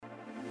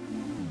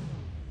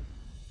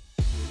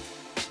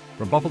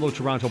From Buffalo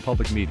Toronto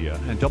Public Media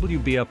and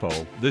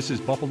WBFO, this is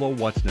Buffalo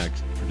What's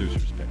Next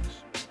Producers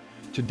Picks.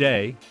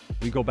 Today,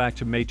 we go back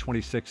to May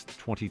 26,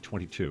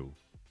 2022.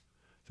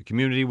 The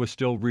community was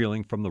still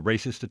reeling from the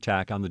racist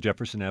attack on the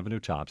Jefferson Avenue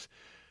tops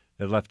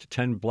that left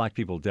 10 black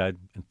people dead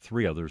and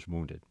 3 others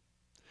wounded.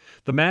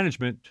 The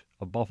management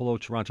of Buffalo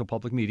Toronto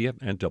Public Media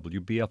and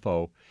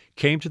WBFO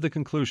came to the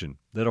conclusion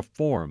that a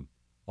forum,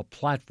 a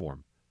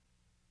platform,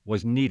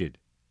 was needed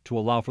to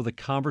allow for the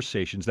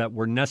conversations that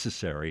were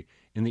necessary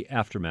in the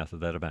aftermath of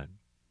that event.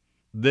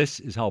 This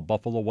is how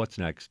Buffalo What's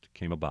Next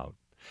came about,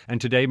 and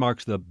today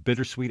marks the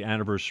bittersweet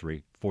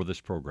anniversary for this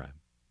program.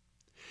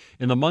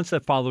 In the months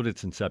that followed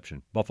its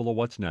inception, Buffalo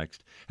What's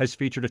Next has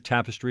featured a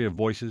tapestry of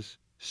voices,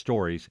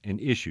 stories,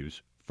 and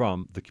issues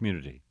from the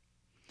community.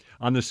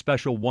 On this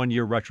special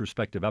one-year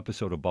retrospective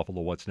episode of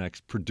Buffalo What's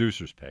Next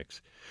Producers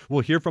Picks,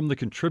 we'll hear from the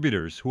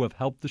contributors who have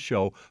helped the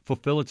show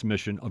fulfill its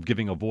mission of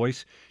giving a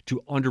voice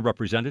to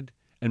underrepresented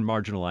and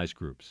marginalized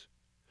groups.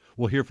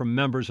 We'll hear from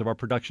members of our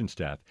production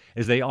staff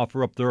as they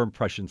offer up their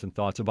impressions and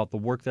thoughts about the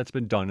work that's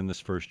been done in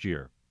this first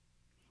year.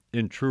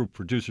 In true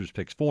Producers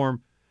Picks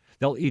form,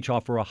 they'll each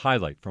offer a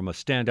highlight from a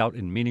standout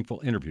and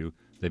meaningful interview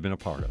they've been a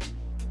part of.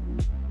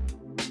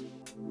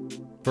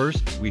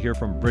 First, we hear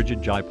from Bridget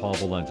Jayapal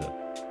Valenza,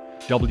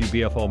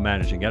 WBFO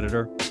Managing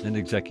Editor and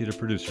Executive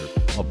Producer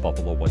of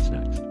Buffalo What's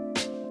Next.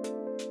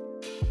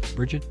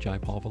 Bridget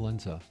Jayapal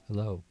Valenza,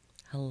 hello.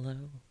 Hello.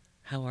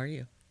 How are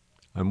you?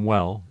 I'm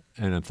well,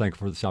 and I'm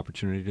thankful for this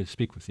opportunity to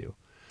speak with you.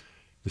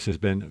 This has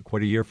been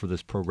quite a year for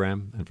this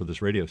program and for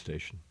this radio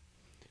station.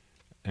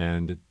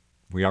 And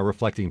we are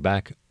reflecting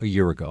back a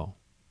year ago.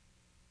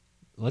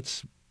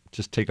 Let's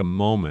just take a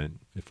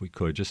moment, if we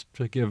could, just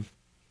to give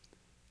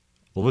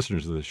the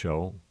listeners of the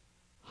show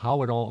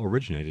how it all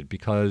originated,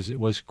 because it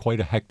was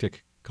quite a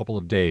hectic couple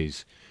of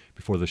days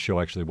before the show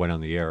actually went on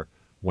the air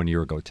 1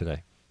 year ago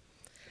today.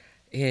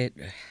 It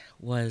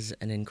was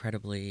an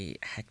incredibly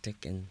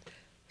hectic and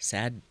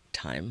sad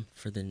time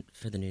for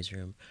the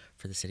newsroom,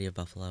 for the city of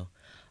Buffalo.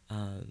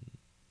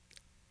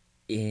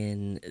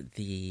 In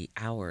the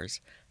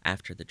hours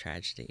after the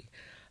tragedy,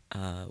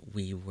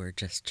 we were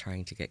just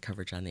trying to get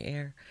coverage on the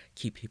air,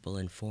 keep people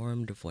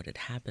informed of what had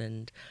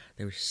happened.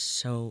 There was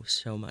so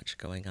much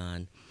going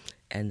on.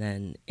 And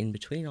then in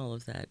between all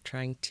of that,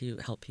 trying to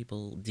help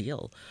people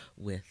deal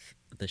with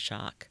the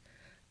shock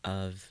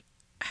of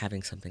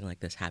having something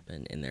like this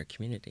happen in their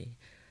community.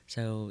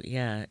 So,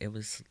 yeah, it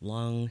was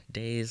long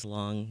days,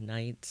 long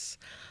nights,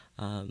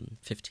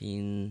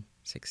 15,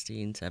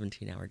 16,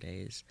 17-hour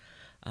days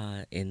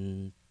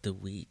in the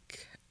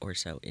week or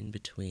so in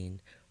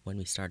between when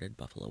we started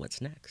Buffalo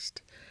What's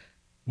Next.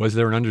 Was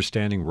there an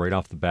understanding right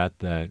off the bat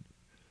that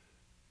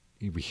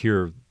we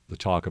hear the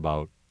talk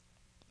about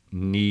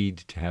need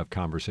to have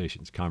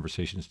conversations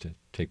to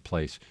take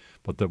place,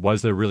 but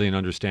was there really an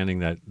understanding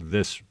that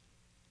this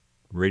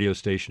radio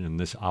station and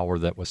this hour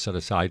that was set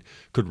aside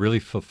could really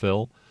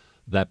fulfill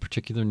that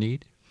particular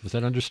need? Was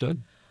that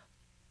understood?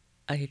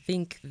 I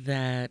think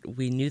that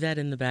we knew that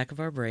in the back of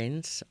our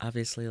brains.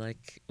 Obviously,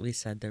 like we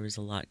said, there was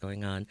a lot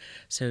going on.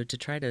 So to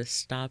try to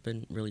stop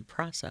and really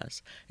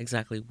process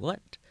exactly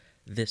what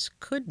this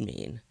could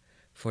mean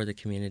for the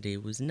community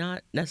was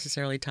not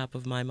necessarily top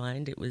of my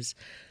mind. It was,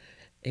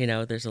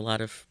 there's a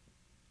lot of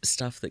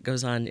stuff that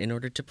goes on in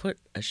order to put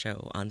a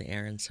show on the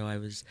air, and so I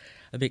was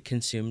a bit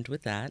consumed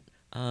with that.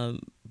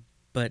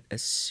 But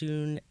as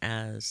soon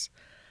as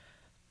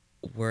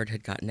word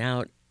had gotten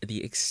out,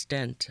 the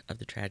extent of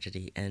the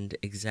tragedy and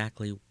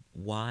exactly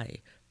why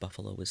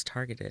Buffalo was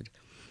targeted,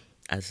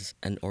 as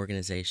an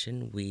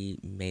organization, we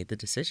made the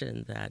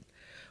decision that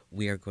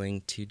we are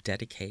going to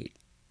dedicate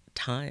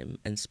time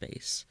and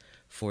space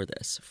for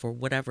this, for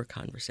whatever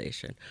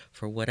conversation,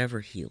 for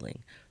whatever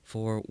healing,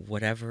 for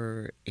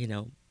whatever,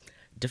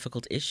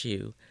 difficult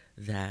issue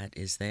that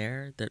is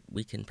there, that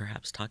we can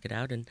perhaps talk it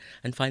out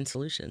and find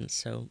solutions.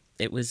 So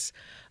it was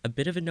a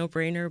bit of a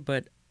no-brainer,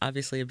 but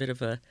obviously a bit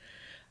of a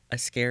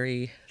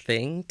scary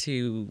thing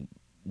to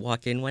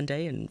walk in one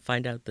day and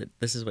find out that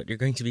this is what you're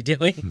going to be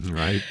doing.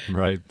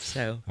 Right.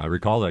 So I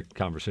recall that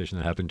conversation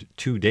that happened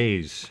 2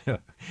 days,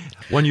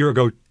 1 year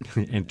ago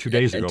and 2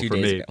 days ago for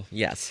me. Ago.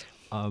 Yes.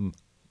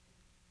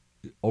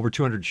 Over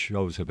 200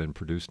 shows have been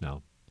produced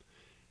now.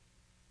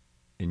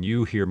 And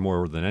you hear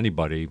more than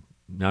anybody,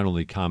 not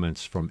only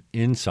comments from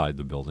inside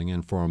the building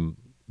and from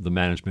the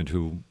management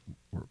who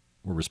were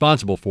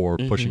responsible for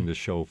pushing the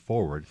show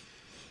forward.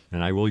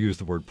 And I will use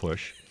the word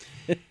push.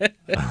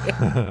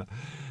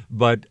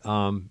 But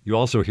you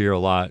also hear a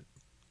lot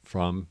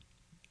from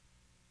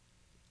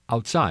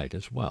outside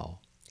as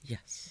well.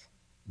 Yes.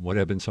 What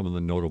have been some of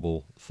the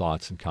notable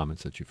thoughts and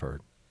comments that you've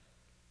heard?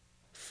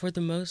 For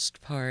the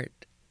most part,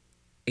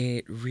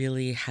 it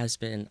really has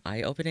been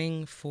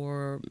eye-opening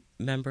for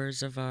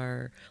members of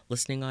our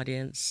listening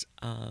audience.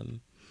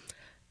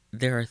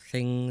 There are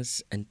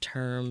things and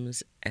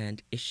terms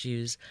and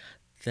issues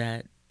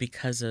that,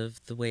 because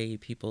of the way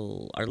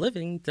people are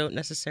living, don't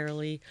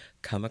necessarily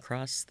come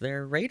across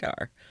their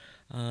radar.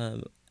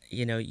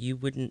 You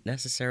wouldn't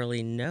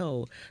necessarily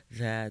know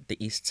that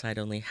the East Side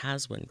only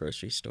has one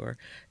grocery store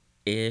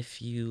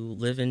if you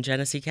live in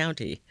Genesee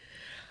County,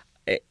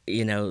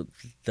 you know,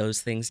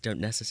 those things don't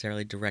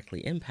necessarily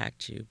directly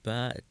impact you,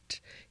 but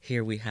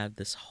here we have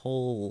this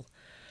whole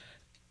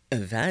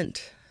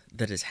event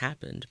that has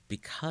happened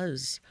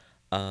because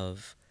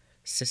of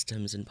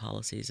systems and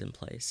policies in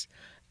place.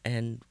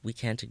 And we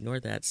can't ignore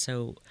that.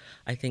 So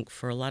I think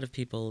for a lot of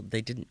people,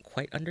 they didn't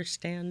quite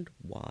understand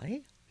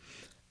why.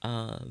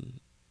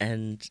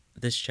 And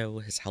this show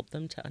has helped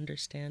them to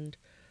understand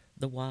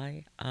the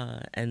why.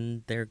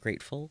 And they're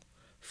grateful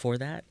for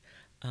that.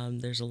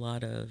 There's a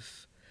lot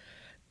of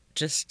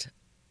just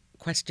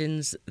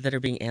questions that are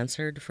being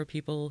answered for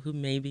people who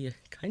may be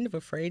kind of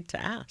afraid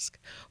to ask,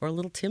 or a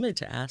little timid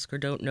to ask, or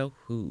don't know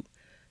who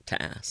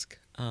to ask.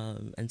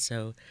 And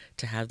so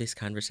to have these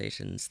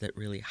conversations that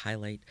really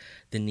highlight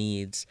the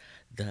needs,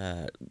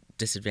 the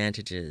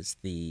disadvantages,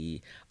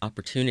 the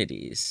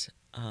opportunities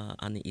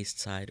on the east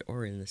side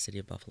or in the city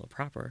of Buffalo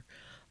proper,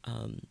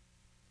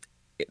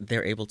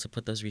 they're able to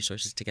put those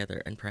resources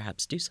together and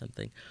perhaps do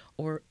something,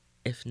 or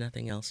if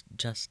nothing else,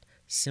 just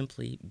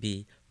simply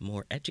be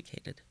more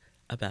educated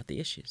about the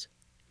issues.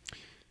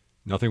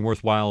 Nothing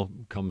worthwhile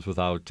comes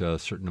without a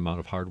certain amount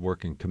of hard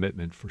work and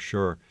commitment, for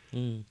sure.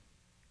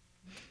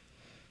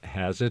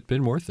 Has it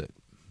been worth it?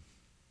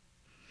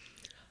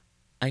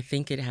 I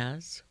think it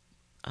has.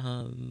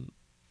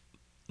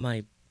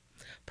 My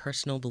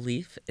personal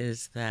belief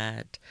is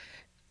that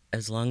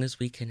as long as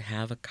we can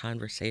have a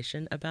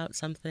conversation about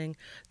something,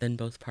 then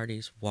both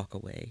parties walk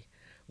away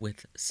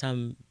with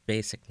some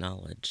basic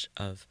knowledge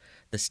of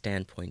the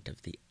standpoint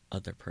of the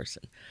other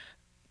person.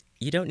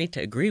 You don't need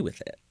to agree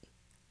with it.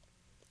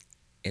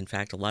 In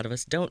fact, a lot of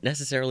us don't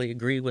necessarily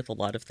agree with a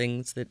lot of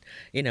things that,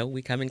 you know,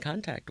 we come in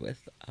contact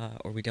with,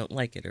 or we don't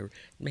like it, or it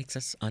makes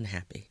us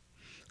unhappy.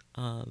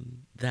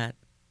 That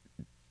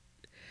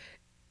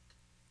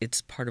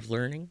it's part of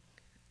learning,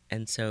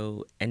 and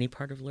so any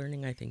part of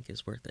learning, I think,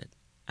 is worth it.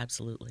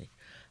 Absolutely.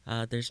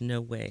 There's no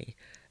way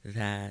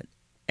that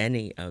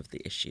any of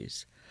the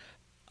issues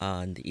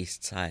on the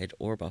east side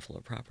or Buffalo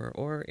proper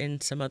or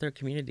in some other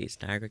communities,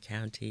 Niagara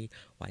County,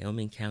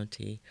 Wyoming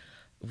County,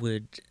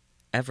 would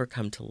ever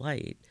come to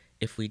light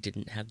if we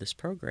didn't have this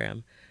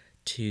program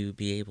to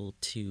be able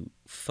to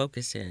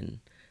focus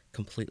in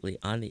completely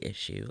on the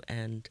issue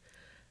and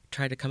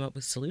try to come up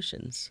with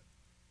solutions.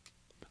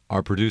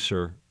 Our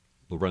producer,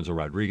 Lorenzo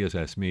Rodriguez,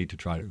 asked me to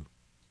try to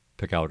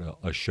pick out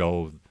a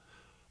show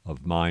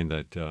of mine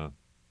that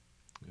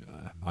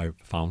I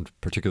found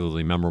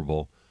particularly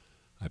memorable.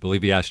 I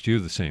believe he asked you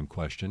the same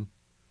question.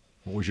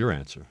 What was your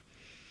answer?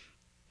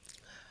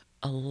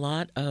 A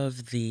lot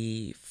of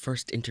the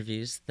first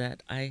interviews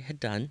that I had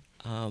done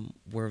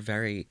were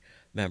very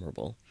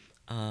memorable.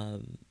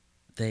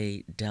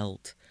 They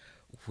dealt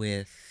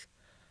with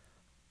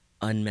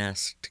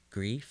unmasked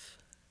grief,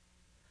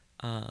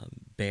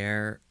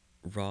 bare,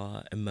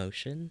 raw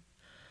emotion,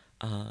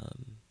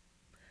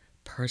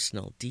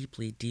 personal,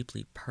 deeply,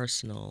 deeply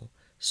personal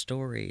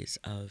stories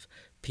of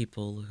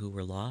people who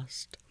were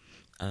lost,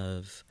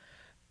 of,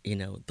 you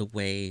know, the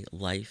way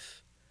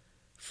life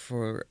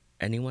for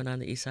anyone on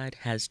the east side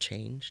has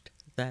changed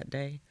that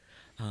day.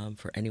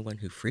 For anyone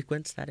who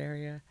frequents that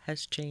area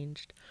has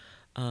changed.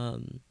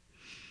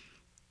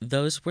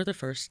 Those were the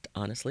first,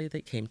 honestly,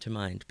 that came to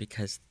mind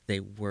because they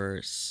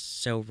were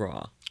so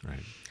raw.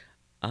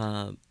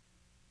 Right.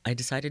 I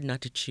decided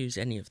not to choose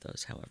any of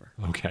those, however.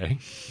 Okay.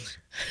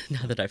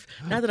 Now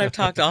that I've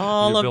talked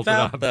all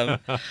about them,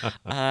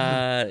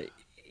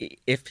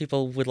 if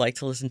people would like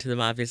to listen to them,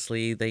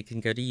 obviously they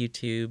can go to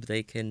YouTube.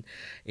 They can,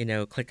 you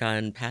know, click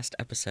on past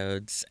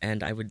episodes,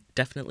 and I would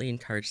definitely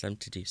encourage them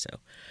to do so.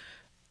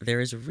 There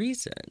is a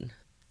reason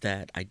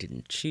that I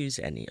didn't choose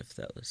any of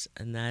those,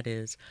 and that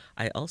is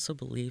I also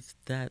believe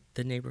that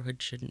the neighborhood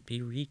shouldn't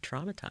be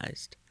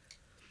re-traumatized.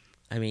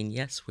 I mean,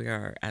 yes, we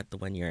are at the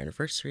 1-year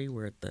anniversary.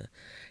 We're at the,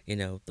 you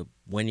know, the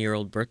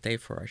 1-year-old birthday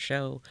for our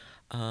show,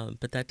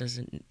 but that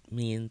doesn't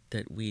mean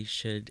that we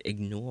should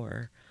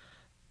ignore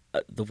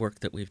the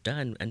work that we've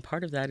done. And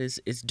part of that is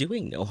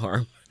doing no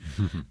harm.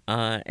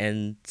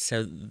 And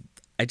so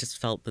I just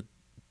felt that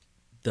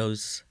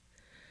those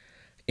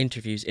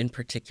interviews in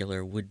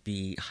particular would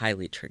be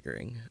highly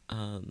triggering.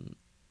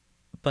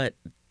 But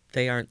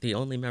they aren't the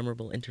only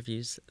memorable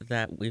interviews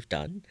that we've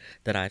done,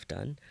 that I've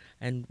done.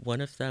 And one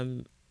of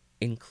them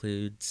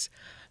includes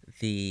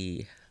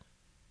the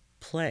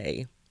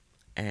play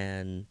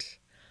and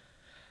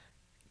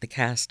the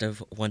cast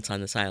of Once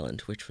on This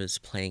Island, which was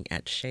playing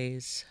at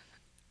Shays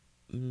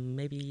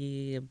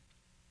maybe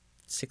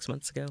 6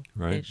 months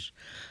ago-ish.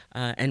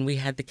 Right. And we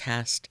had the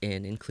cast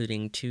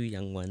including 2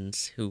 young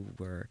ones who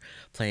were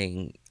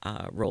playing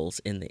roles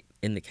in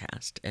the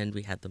cast, and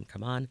we had them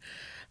come on.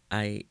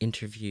 I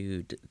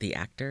interviewed the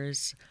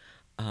actors.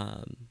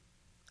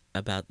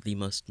 About the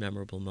most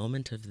memorable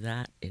moment of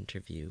that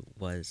interview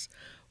was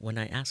when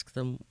I asked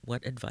them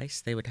what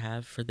advice they would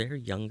have for their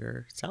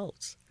younger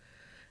selves.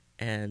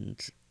 And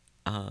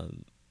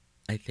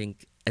I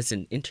think as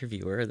an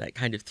interviewer, that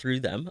kind of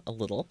threw them a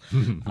little.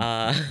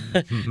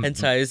 And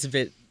so I was a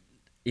bit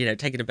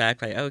taken aback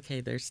by,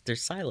 okay, there's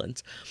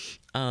silence.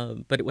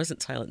 But it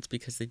wasn't silence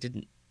because they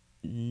didn't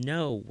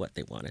know what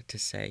they wanted to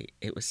say.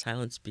 It was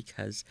silence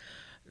because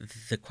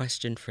the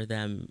question for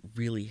them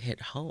really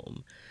hit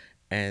home.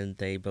 And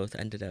they both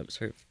ended up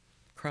sort of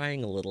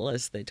crying a little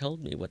as they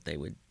told me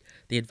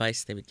the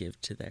advice they would give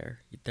to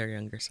their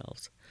younger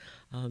selves.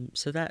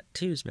 So that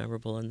too is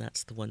memorable, and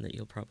that's the one that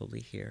you'll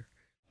probably hear.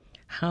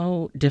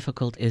 How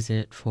difficult is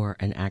it for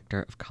an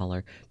actor of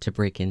color to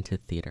break into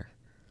theater?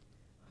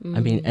 I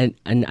mean,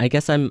 and I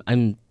guess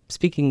I'm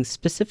speaking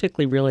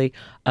specifically really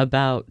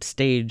about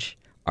stage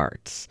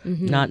arts,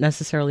 not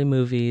necessarily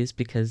movies,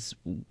 because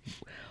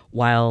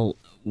while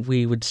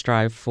we would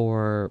strive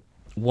for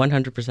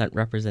 100%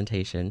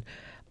 representation,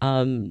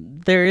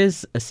 there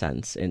is a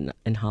sense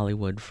in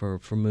Hollywood for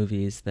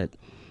movies that,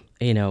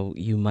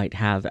 you might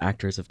have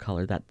actors of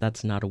color.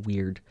 That's not a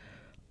weird,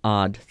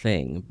 odd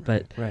thing,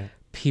 but Right.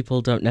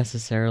 people don't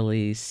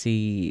necessarily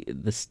see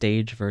the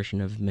stage version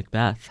of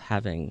Macbeth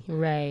having.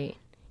 Right.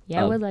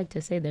 Yeah, I would like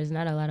to say there's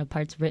not a lot of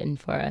parts written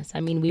for us.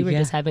 I mean, we were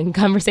just having a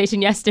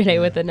conversation yesterday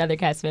with another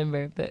cast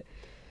member, but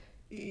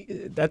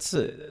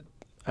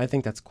I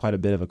think that's quite a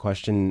bit of a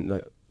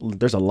question.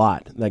 There's a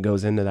lot that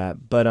goes into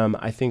that. But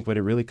I think what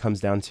it really comes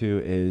down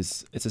to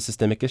is it's a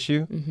systemic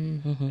issue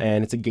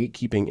and it's a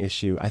gatekeeping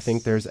issue. I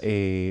think there's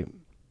a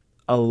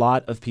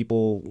lot of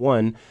people,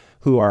 one,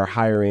 who are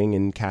hiring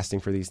and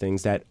casting for these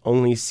things that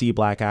only see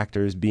Black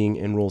actors being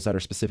in roles that are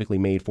specifically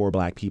made for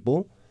Black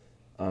people.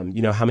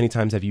 How many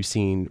times have you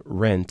seen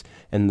Rent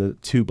and the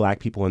two Black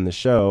people in the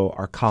show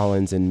are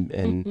Collins and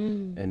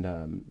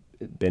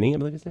Benny, I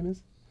believe his name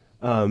is?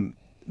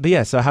 But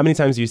yeah, so how many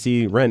times do you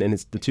see Rent and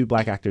it's the two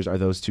Black actors are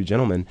those two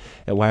gentlemen?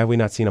 And why have we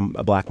not seen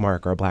a Black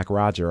Mark or a Black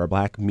Roger or a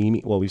Black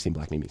Mimi? Well, we've seen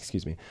Black Mimi,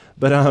 excuse me.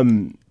 But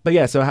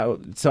yeah, so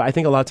I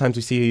think a lot of times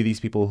we see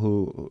these people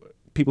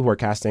who are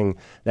casting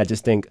that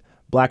just think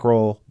Black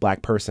role,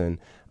 Black person.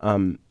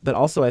 But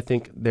also I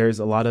think there's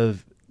a lot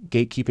of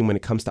gatekeeping when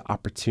it comes to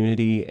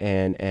opportunity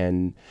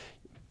and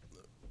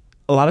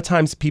a lot of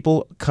times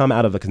people come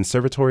out of a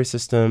conservatory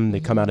system, they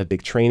come out of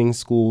big training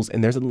schools,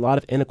 and there's a lot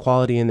of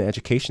inequality in the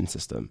education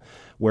system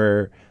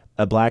where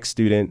a Black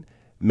student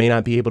may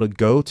not be able to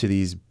go to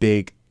these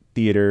big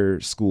theater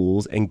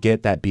schools and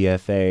get that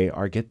BFA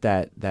or get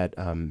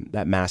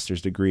that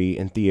master's degree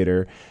in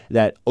theater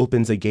that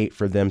opens a gate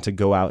for them to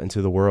go out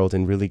into the world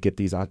and really get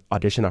these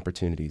audition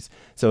opportunities.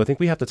 So I think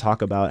we have to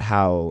talk about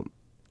how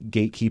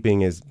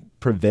gatekeeping is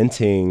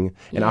preventing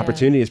an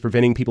opportunity, is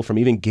preventing people from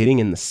even getting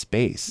in the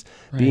space,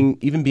 being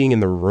in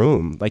the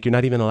room. Like you're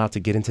not even allowed to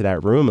get into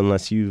that room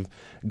unless you've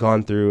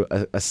gone through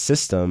a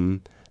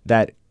system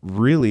that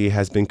really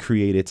has been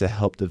created to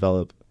help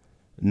develop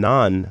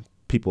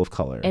non-people of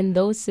color. And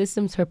those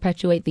systems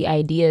perpetuate the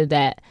idea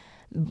that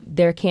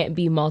there can't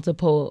be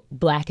multiple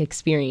Black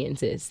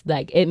experiences.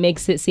 Like it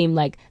makes it seem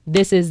like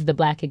this is the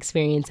Black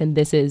experience and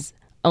this is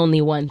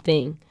only one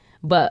thing.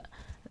 But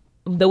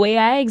the way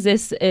I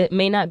exist, it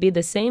may not be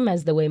the same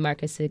as the way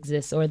Marcus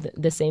exists or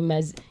the same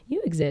as you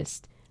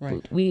exist.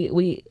 Right.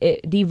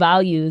 It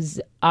devalues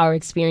our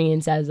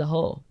experience as a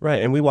whole.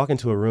 Right. And we walk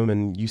into a room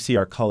and you see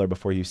our color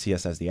before you see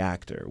us as the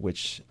actor,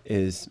 which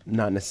is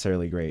not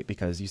necessarily great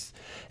because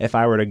if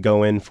I were to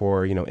go in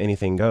for,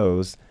 anything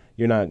goes,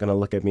 you're not going to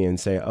look at me and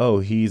say, oh,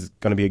 he's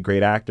going to be a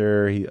great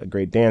actor, a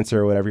great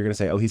dancer or whatever. You're going to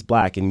say, oh, he's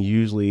Black. And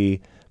usually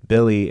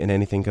Billy in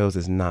Anything Goes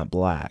is not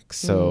Black.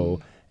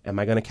 So am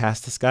I going to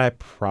cast this guy?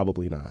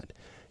 Probably not.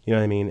 You know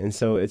what I mean? And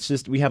so it's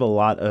just, we have a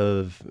lot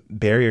of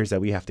barriers that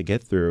we have to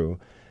get through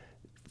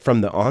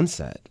from the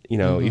onset,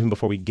 even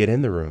before we get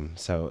in the room.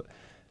 So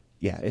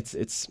yeah,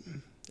 it's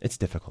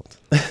difficult.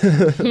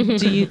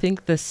 Do you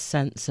think the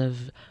sense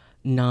of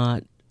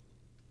not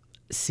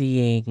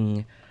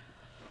seeing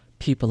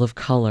people of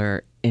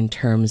color in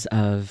terms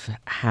of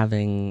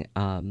having,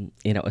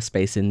 a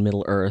space in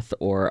Middle Earth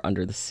or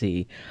under the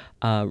sea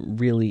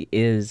really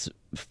is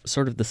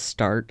sort of the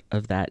start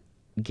of that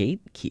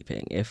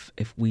gatekeeping?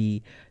 If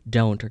we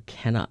don't or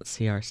cannot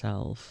see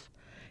ourselves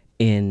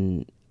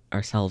in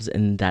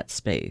that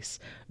space,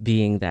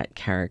 being that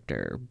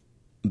character,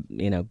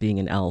 being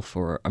an elf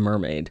or a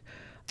mermaid,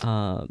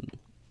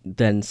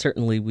 then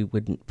certainly we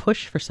wouldn't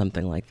push for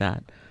something like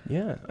that.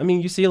 Yeah. I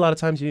mean, you see a lot of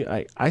times,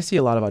 I see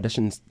a lot of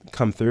auditions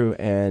come through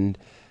and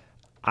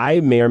I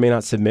may or may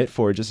not submit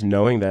for just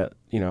knowing that,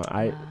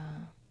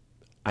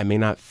 I may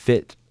not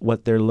fit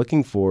what they're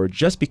looking for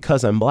just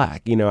because I'm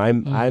Black. I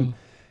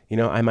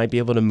might be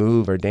able to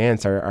move or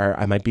dance or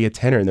I might be a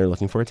tenor and they're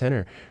looking for a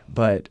tenor.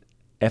 But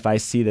if I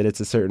see that it's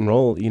a certain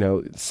role,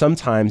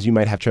 sometimes you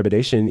might have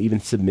trepidation even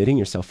submitting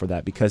yourself for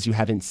that because you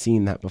haven't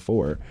seen that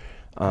before.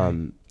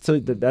 So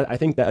I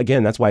think that,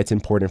 again, that's why it's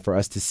important for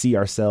us to see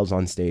ourselves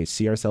on stage,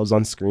 see ourselves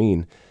on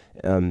screen,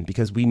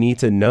 because we need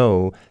to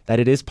know that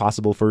it is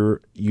possible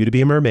for you to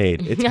be a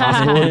mermaid. It's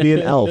possible to be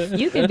an elf.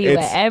 You can be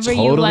whatever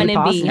you want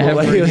to be.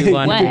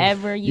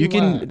 Whatever you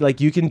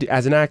want. You can,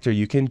 as an actor,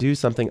 you can do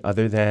something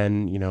other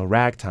than,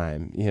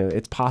 ragtime.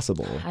 It's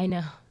possible. I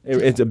know.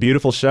 It's a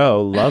beautiful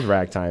show. Love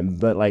Ragtime.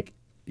 But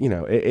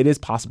it is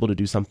possible to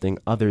do something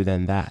other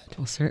than that.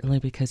 Well, certainly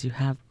because you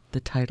have the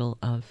title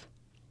of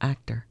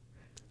actor.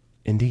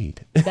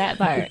 Indeed. That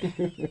part.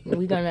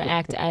 We're going to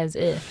act as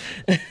if.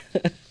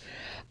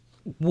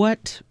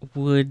 What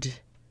would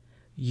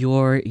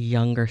your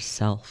younger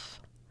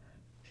self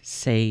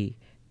say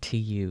to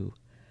you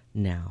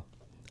now?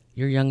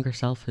 Your younger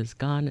self has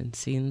gone and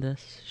seen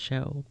this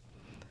show,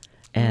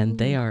 and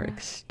they are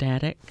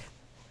ecstatic.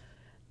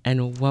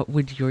 And what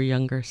would your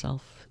younger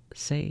self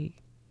say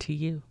to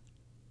you?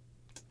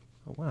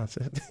 Oh, wow.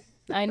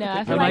 I know.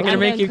 I feel Am like I gonna I'm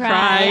make you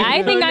cry?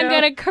 I think I'm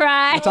going to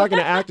cry. We're talking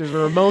to actors.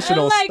 We're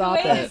emotional. I'm like, Stop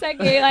wait a it.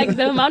 second. Like,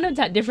 the amount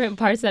of different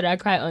parts that I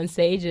cry on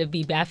stage would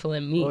be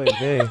baffling me. Oy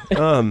vey.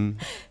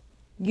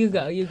 You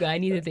go. I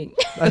need to think.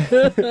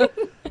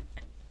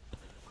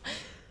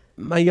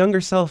 My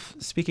younger self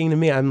speaking to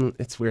me,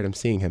 it's weird. I'm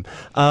seeing him.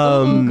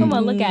 Ooh, come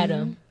on, look at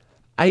him.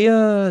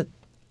 I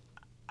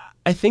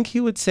think he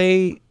would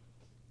say,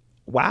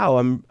 "Wow,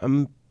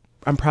 I'm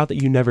proud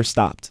that you never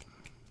stopped.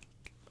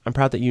 I'm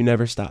proud that you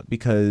never stopped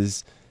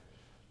because,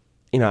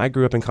 I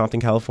grew up in Compton,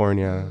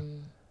 California.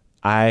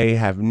 I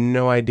have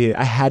no idea.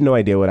 I had no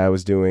idea what I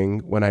was doing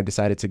when I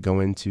decided to go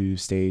into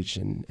stage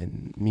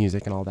and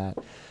music and all that.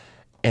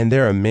 And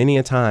there are many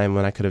a time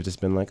when I could have just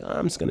been like, oh,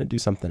 I'm just going to do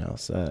something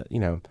else.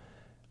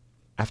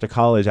 After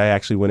college, I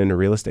actually went into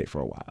real estate for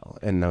a while,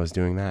 and I was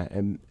doing that,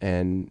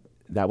 and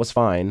that was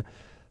fine,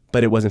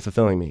 but it wasn't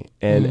fulfilling me.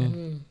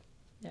 And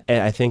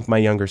and I think my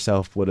younger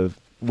self would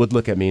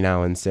look at me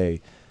now and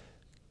say,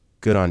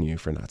 good on you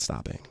for not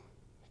stopping,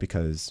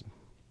 because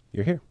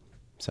you're here.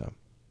 So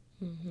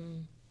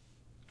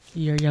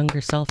Your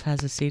younger self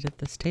has a seat at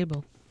this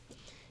table.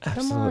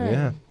 absolutely, Come on.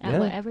 yeah, At yeah,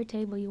 whatever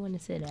table you want to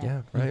sit at.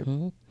 yeah, right.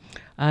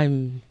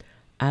 I'm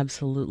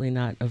absolutely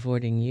not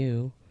avoiding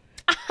you.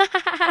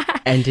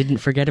 And didn't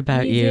forget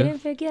about you. Didn't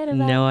forget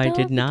about No, I don't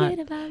did not.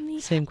 forget about me.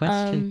 Same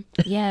question.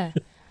 Yeah.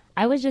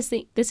 I was just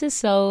think this is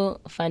so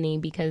funny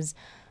because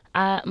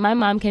my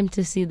mom came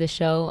to see the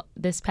show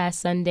this past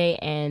Sunday,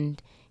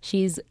 and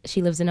she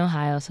lives in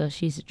Ohio, so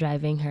she's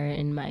driving her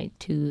and my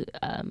two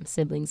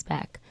siblings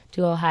back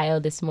to Ohio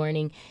this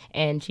morning,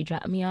 and she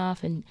dropped me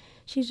off, and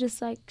she's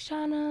just like,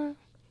 Shauna,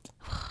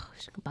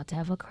 she's about to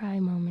have a cry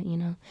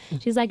moment,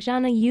 She's like,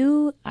 Shauna,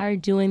 you are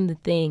doing the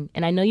thing,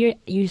 and I know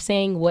you're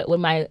saying what would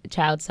my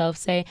child self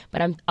say,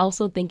 but I'm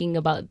also thinking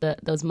about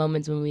those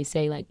moments when we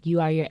say like, you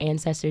are your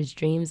ancestors'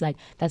 dreams. Like,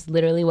 that's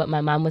literally what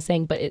my mom was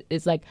saying, but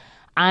it's like,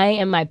 I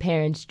am my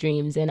parents'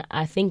 dreams, and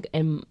I think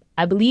and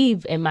I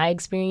believe in my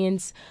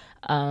experience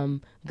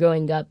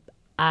growing up,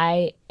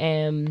 I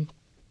am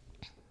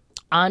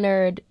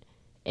honored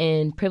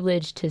and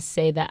privileged to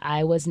say that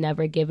I was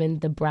never given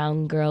the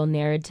brown girl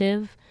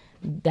narrative,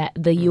 that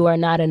the you are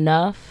not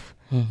enough.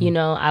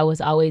 I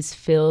was always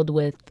filled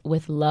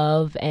with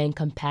love and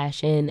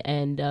compassion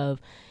and of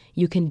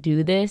you can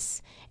do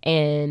this.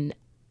 And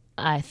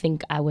I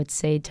think I would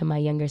say to my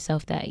younger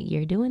self that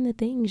you're doing the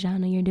thing,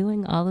 Jana. You're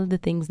doing all of the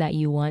things that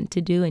you want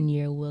to do, and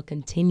you will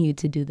continue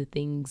to do the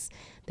things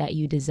that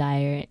you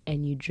desire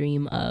and you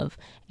dream of,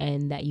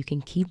 and that you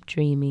can keep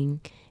dreaming,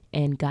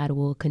 and God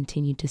will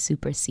continue to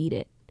supersede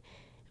it.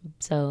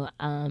 So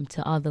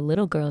to all the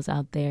little girls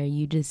out there,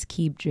 you just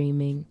keep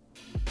dreaming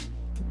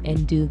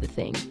and do the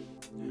thing.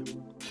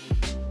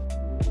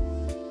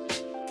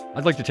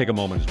 I'd like to take a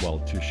moment as well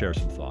to share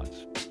some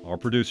thoughts. Our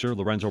producer,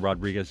 Lorenzo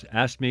Rodriguez,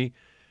 asked me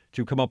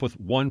to come up with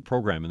one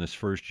program in this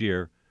first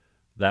year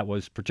that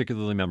was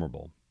particularly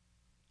memorable.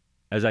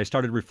 As I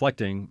started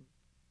reflecting,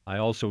 I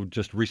also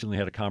just recently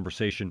had a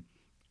conversation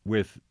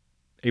with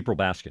April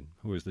Baskin,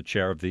 who is the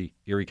chair of the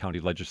Erie County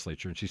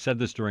Legislature, and she said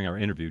this during our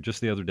interview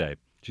just the other day.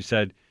 She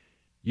said,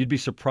 "You'd be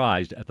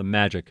surprised at the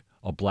magic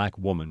a black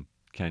woman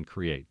can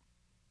create."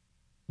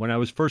 When I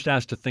was first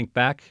asked to think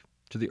back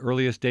to the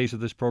earliest days of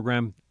this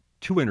program,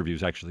 two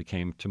interviews actually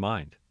came to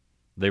mind.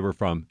 They were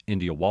from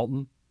India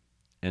Walton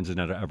and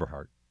Zanetta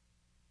Everhart.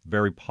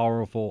 Very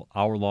powerful,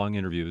 hour-long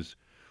interviews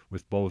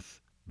with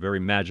both very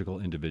magical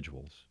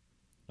individuals.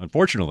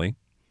 Unfortunately,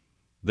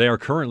 they are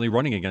currently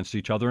running against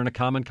each other in a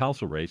common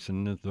council race,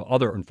 and the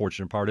other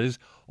unfortunate part is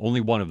only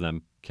one of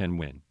them can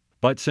win.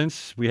 But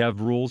since we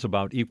have rules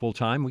about equal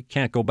time, we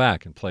can't go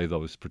back and play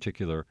those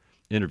particular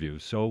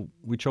interviews, so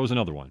we chose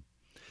another one.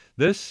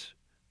 This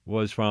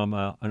was from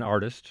an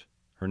artist,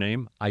 her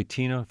name,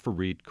 Itina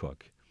Fareed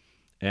Cook,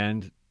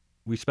 and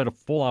we spent a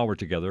full hour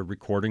together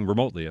recording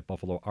remotely at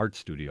Buffalo Art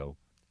Studio,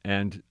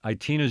 and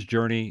Itina's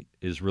journey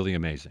is really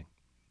amazing.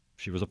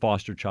 She was a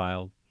foster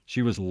child.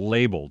 She was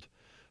labeled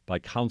by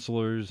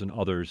counselors and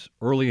others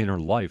early in her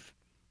life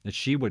that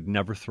she would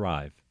never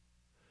thrive.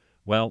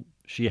 Well,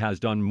 she has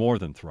done more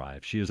than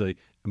thrive. She is an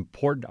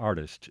important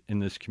artist in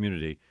this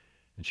community,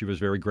 and she was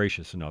very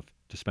gracious enough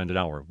to spend an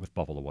hour with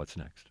Buffalo What's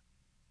Next.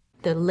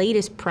 the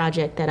latest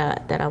project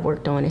that I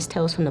worked on is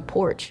Tales from the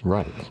Porch.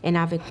 Right. And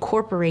I've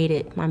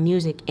incorporated my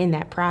music in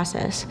that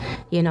process,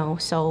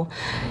 so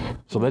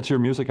that's your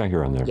music I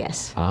hear on there?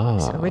 yes. Ah.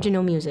 So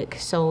original music.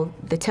 So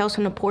the Tales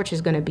from the Porch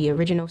is going to be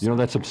original.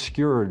 That's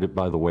obscured,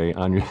 by the way,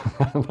 on your,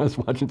 when I was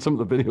watching some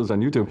of the videos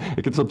on YouTube,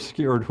 it gets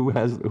obscured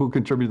who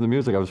contributed the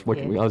music. I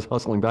was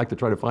hustling back to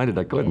try to find it.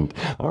 I couldn't.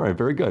 Yeah. All right,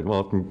 very good.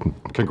 Well,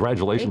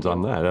 congratulations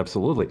on that.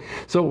 Absolutely.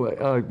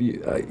 So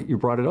you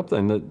brought it up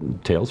then, the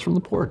Tales from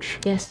the Porch.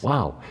 Yes.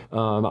 Wow.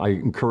 I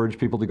encourage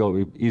people to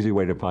go, easy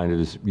way to find it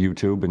is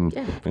YouTube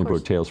and go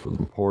Tales from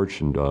the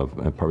Porch and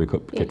probably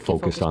get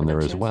focused on there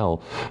as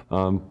well.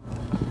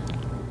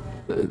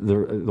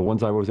 The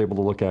ones I was able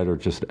to look at are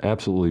just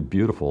absolutely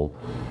beautiful.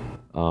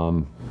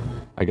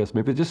 I guess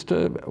maybe just,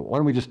 why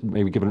don't we just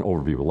maybe give it an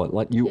overview?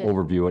 Let you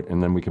overview it,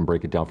 and then we can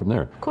break it down from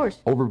there. Of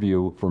course.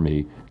 Overview for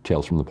me,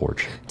 Tales from the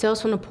Porch.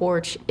 Tales from the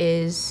Porch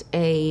is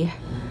a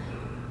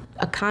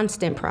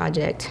constant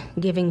project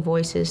giving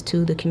voices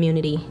to the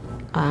community,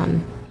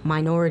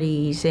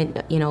 minorities,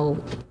 and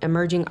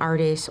emerging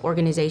artists,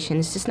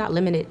 organizations. It's not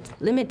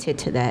limited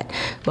to that,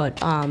 but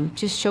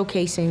just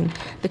showcasing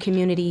the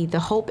community. The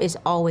hope is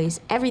always,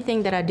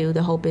 everything that I do,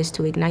 the hope is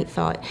to ignite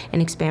thought and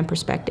expand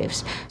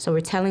perspectives. So we're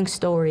telling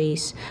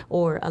stories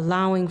or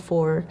allowing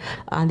for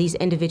these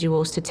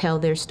individuals to tell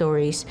their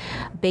stories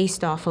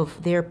based off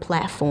of their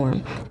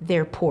platform,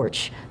 their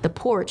porch. The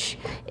porch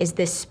is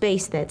this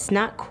space that's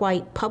not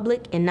quite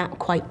public and not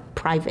quite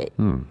private.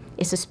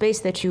 It's a space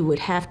that you would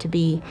have to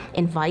be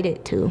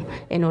invited to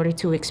in order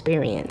to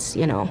experience,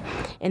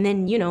 And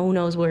then, who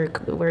knows where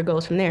it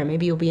goes from there.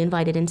 Maybe you'll be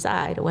invited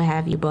inside or what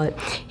have you, but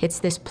it's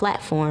this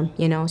platform,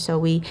 So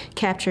we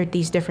captured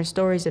these different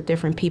stories of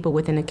different people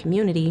within the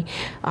community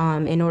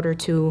in order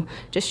to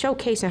just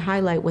showcase and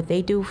highlight what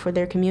they do for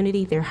their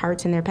community, their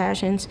hearts and their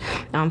passions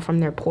from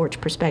their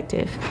porch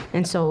perspective.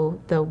 And so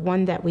the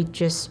one that we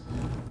just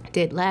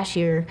did last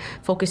year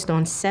focused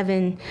on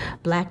 7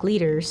 Black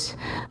leaders.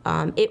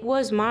 It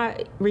was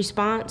my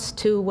response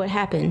to what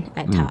happened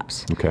at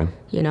TOPS. Okay.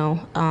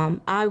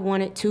 I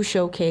wanted to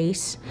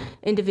showcase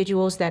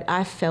individuals that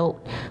I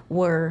felt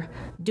were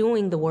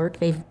doing the work.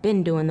 They've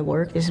been doing the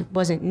work. This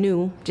wasn't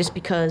new just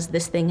because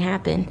this thing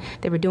happened.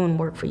 They were doing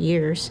work for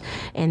years,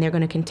 and they're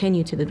going to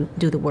continue to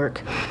do the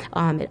work.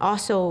 It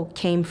also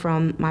came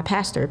from my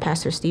pastor,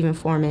 Pastor Stephen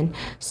Foreman,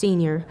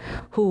 Sr.,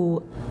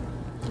 who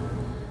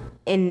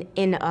in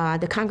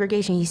the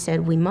congregation, he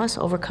said, we must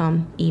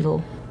overcome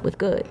evil with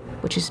good,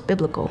 which is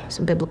biblical. It's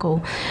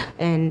biblical.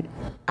 And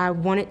I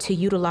wanted to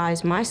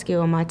utilize my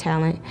skill and my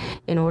talent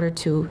in order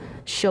to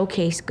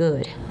showcase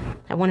good.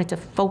 I wanted to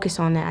focus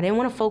on that. I didn't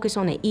want to focus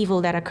on the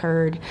evil that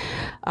occurred.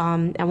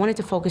 I wanted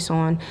to focus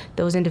on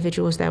those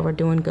individuals that were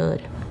doing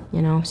good,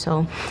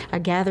 So I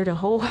gathered a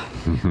whole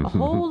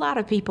lot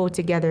of people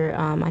together.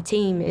 My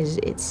team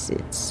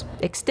it's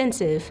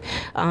extensive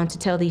to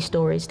tell these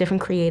stories.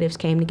 Different creatives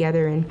came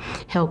together and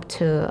helped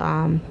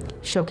to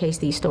showcase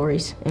these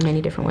stories in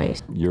many different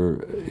ways.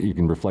 You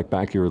can reflect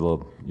back. You're the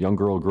young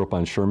girl who grew up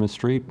on Sherman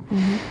Street,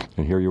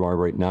 and here you are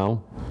right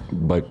now.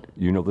 But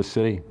you know the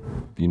city.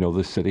 You know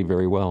this city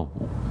very well.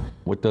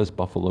 What does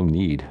Buffalo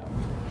need?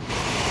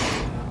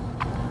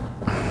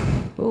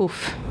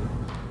 Oof.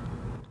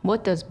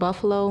 What does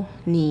Buffalo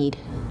need?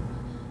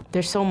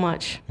 There's so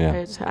much.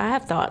 Yeah. I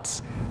have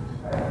thoughts.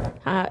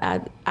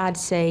 I'd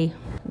say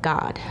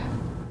God,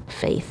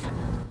 faith.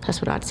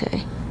 That's what I'd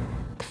say.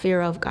 The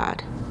fear of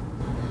God,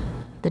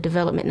 the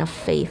development of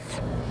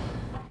faith,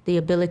 the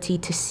ability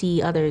to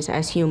see others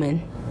as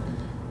human,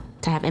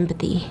 to have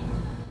empathy,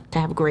 to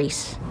have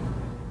grace.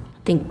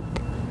 I think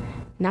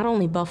not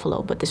only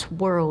Buffalo, but this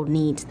world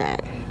needs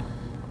that.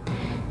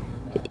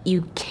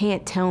 You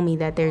can't tell me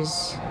that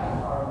there's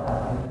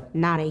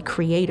not a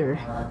creator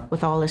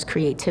with all this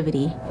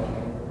creativity.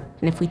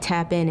 And if we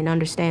tap in and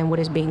understand what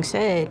is being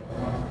said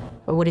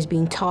or what is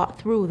being taught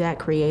through that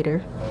creator,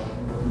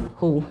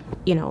 who,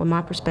 in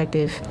my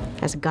perspective,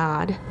 as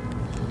God,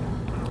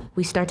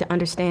 we start to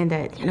understand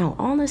that,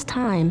 all this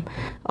time,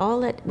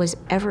 all that was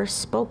ever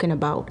spoken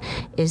about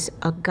is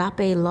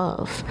agape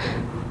love,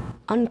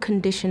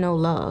 unconditional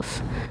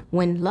love.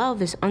 When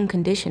love is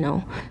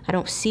unconditional, I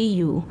don't see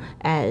you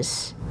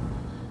as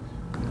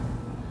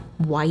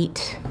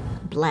white,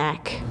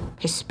 Black,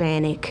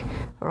 Hispanic,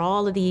 or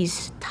all of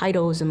these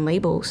titles and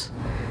labels.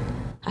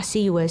 I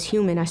see you as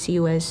human. I see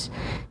you as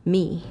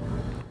me.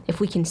 If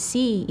we can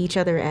see each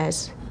other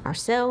as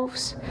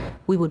ourselves,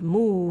 we would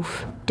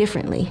move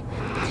differently.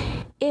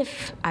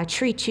 If I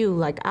treat you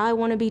like I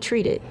want to be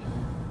treated,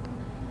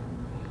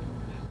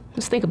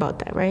 let's think about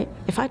that, right?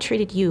 If I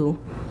treated you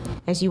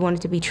as you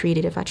wanted to be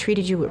treated, if I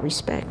treated you with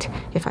respect,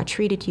 if I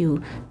treated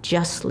you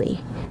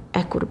justly,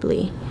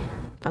 equitably,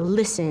 if I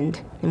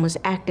listened and was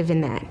active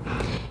in that,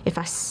 if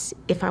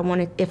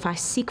I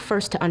seek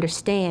first to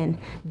understand,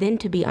 then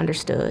to be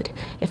understood,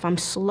 if I'm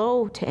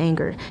slow to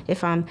anger,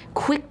 if I'm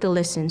quick to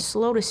listen,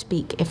 slow to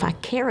speak, if I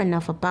care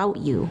enough about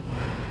you,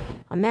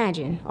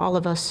 Imagine all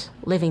of us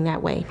living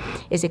that way.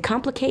 Is it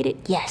complicated?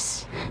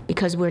 Yes,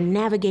 because we're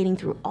navigating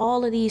through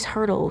all of these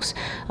hurdles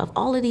of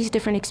all of these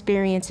different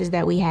experiences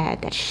that we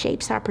had that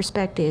shapes our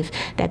perspective,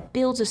 that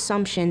builds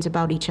assumptions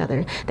about each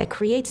other, that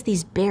creates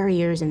these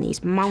barriers and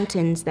these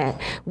mountains that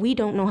we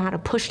don't know how to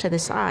push to the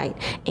side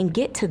and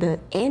get to the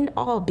end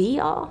all be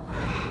all,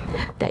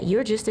 that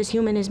you're just as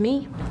human as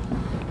me.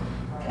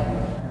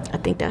 I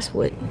think that's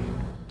what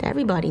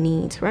everybody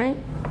needs, right?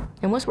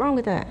 And what's wrong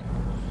with that?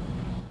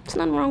 There's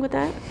nothing wrong with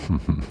that.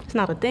 It's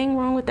not a thing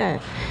wrong with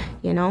that,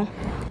 you know?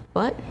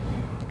 But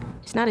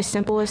it's not as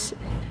simple as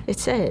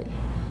it's said.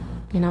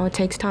 You know, it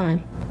takes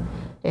time.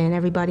 And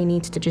everybody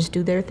needs to just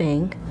do their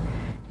thing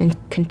and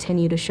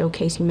continue to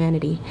showcase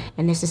humanity.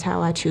 And this is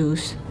how I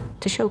choose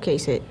to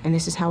showcase it. And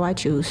this is how I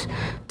choose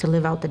to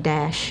live out the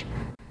dash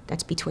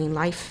that's between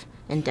life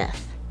and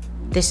death.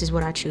 This is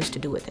what I choose to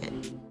do with it.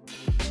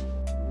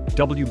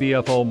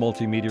 WBFO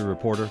multimedia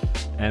reporter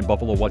and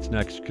Buffalo What's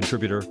Next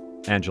contributor,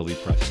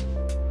 Angelique Preston.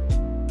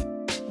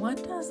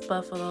 What does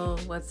Buffalo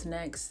What's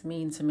Next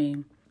mean to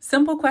me?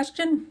 Simple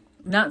question,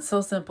 not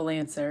so simple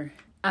answer.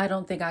 I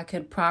don't think I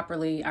could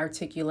properly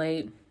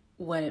articulate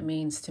what it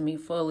means to me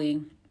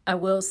fully. I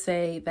will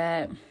say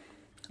that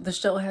the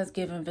show has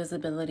given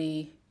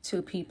visibility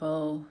to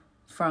people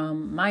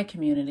from my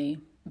community.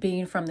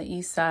 Being from the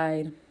East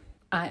Side,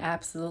 I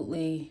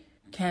absolutely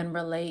can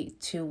relate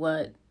to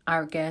what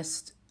our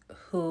guests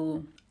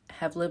who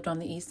have lived on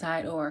the East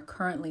Side or are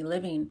currently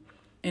living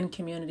in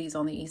communities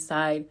on the East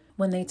Side,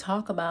 when they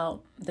talk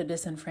about the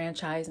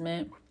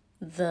disenfranchisement,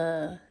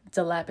 the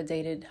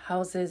dilapidated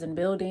houses and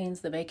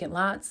buildings, the vacant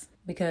lots,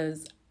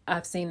 because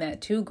I've seen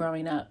that too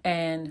growing up,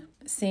 and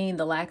seeing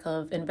the lack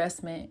of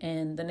investment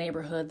in the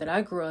neighborhood that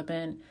I grew up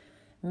in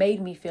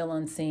made me feel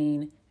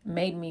unseen,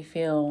 made me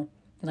feel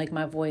like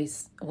my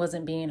voice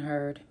wasn't being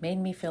heard, made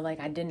me feel like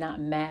I did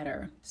not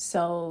matter.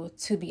 So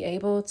to be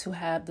able to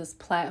have this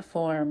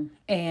platform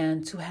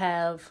and to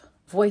have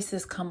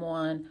voices come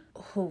on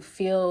who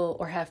feel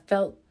or have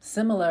felt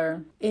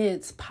similar,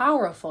 it's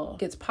powerful.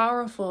 It's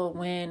powerful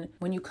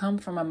when you come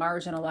from a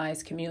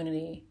marginalized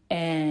community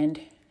and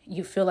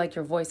you feel like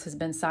your voice has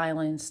been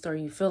silenced or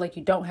you feel like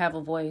you don't have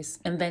a voice,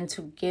 and then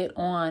to get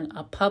on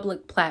a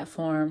public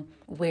platform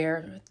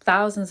where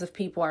thousands of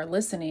people are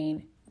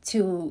listening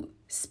to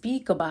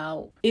speak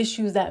about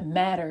issues that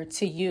matter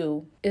to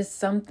you is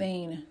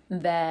something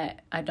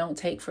that I don't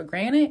take for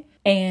granted.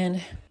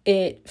 And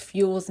it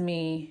fuels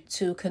me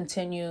to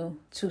continue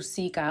to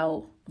seek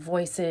out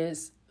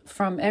voices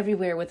from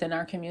everywhere within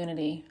our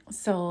community.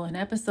 So an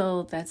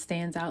episode that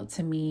stands out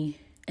to me,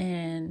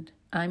 and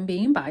I'm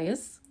being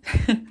biased,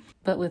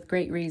 but with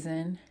great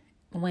reason,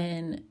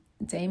 when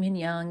Damon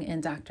Young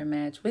and Dr.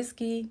 Madge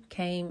Whiskey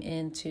came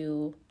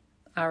into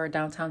our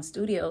downtown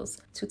studios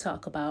to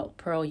talk about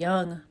Pearl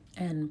Young.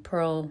 And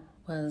Pearl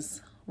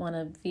was one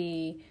of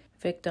the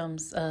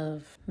victims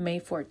of May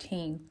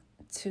 14th.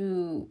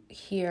 To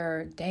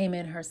hear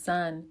Damon, her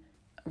son,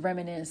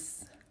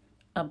 reminisce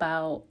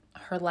about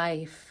her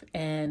life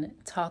and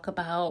talk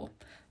about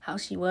how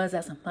she was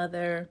as a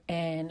mother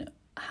and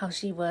how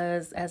she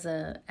was as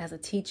a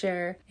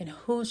teacher and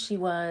who she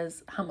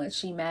was, how much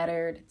she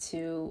mattered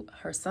to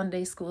her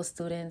Sunday school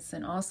students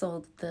and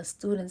also the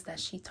students that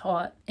she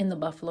taught in the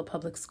Buffalo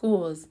Public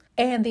Schools,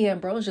 and the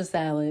ambrosia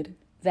salad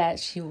that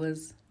she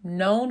was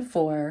known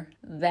for,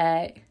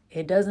 that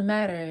it doesn't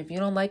matter if you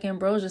don't like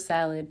ambrosia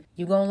salad,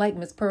 you're going to like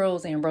Miss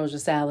Pearl's ambrosia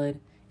salad,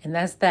 and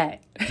that's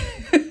that.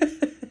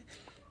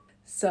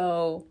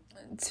 So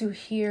to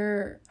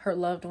hear her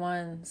loved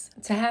ones,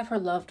 to have her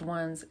loved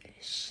ones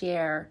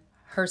share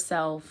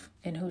herself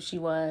and who she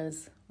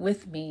was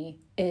with me,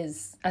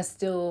 I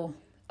still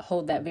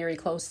hold that very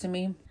close to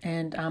me.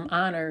 And I'm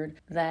honored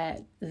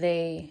that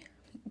they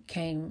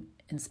came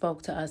and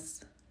spoke to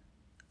us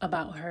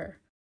about her.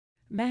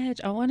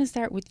 Madge, I want to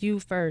start with you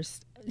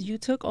first. You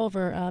took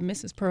over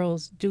Mrs.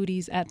 Pearl's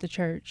duties at the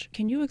church.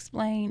 Can you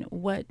explain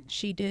what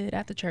she did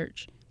at the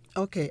church?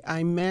 Okay,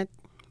 I met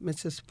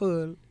Mrs.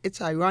 Pearl.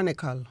 It's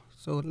ironical.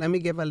 So let me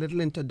give a little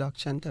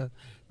introduction to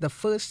the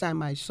first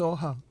time I saw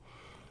her.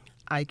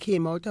 I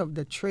came out of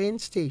the train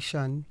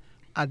station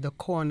at the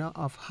corner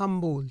of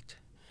Humboldt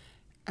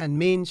and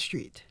Main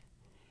Street.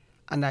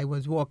 And I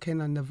was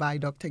walking on the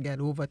viaduct to get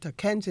over to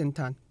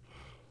Kensington.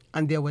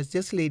 And there was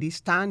this lady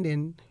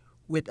standing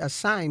with a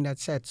sign that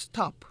said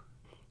stop.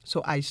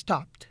 So I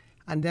stopped.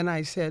 And then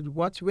I said,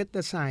 what's with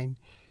the sign?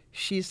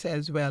 She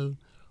says, well,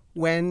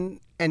 when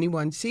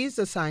anyone sees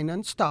the sign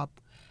and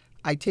stop,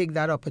 I take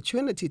that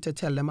opportunity to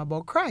tell them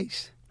about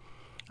Christ.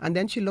 And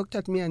then she looked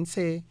at me and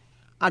said,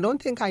 I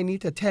don't think I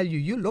need to tell you,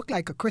 you look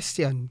like a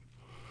Christian.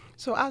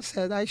 So I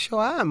said, I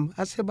sure am.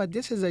 I said, but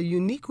this is a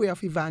unique way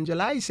of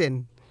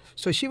evangelizing.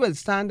 So she will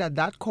stand at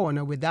that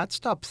corner with that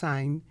stop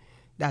sign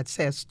that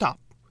says stop.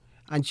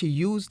 And she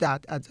used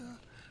that as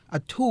a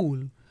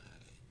tool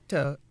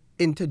to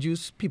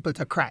introduce people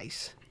to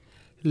Christ.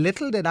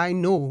 Little did I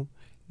know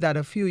that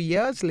a few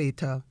years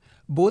later,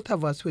 both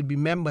of us would be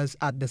members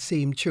at the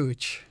same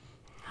church.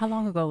 How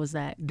long ago was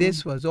that?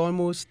 This was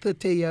almost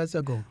 30 years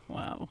ago.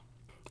 Wow.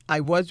 I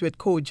was with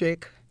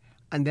Kojic,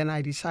 and then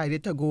I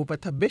decided to go over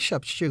to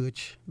Bishop's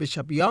church,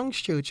 Bishop Young's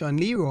church on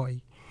Leroy.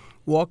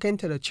 Walk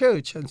into the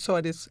church and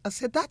saw this. I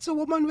said, that's a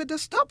woman with a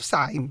stop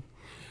sign.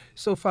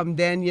 So from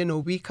then,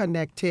 we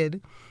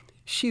connected.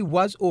 She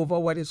was over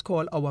what is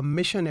called our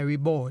missionary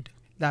board.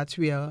 That's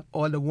where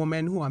all the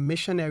women who are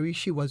missionaries,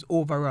 she was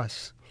over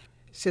us.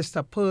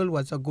 Sister Pearl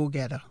was a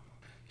go-getter.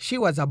 She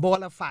was a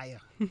ball of fire.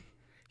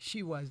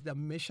 She was the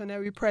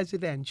missionary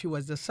president. She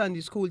was the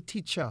Sunday school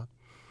teacher.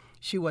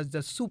 She was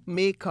the soup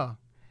maker.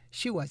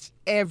 She was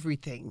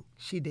everything.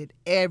 She did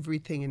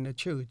everything in the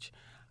church.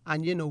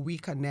 And, we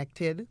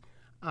connected.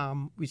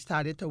 We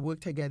started to work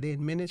together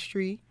in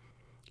ministry.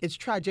 It's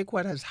tragic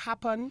what has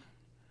happened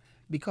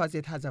because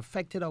it has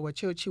affected our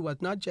church. She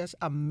was not just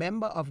a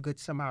member of Good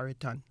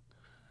Samaritan.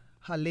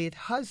 Her late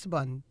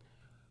husband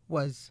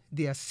was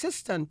the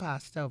assistant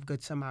pastor of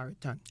Good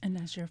Samaritan. And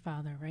that's your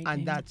father, right? And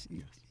Damon? that's,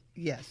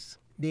 yes,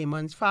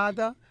 Damon's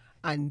father.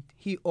 And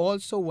he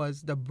also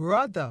was the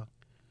brother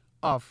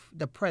of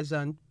the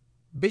present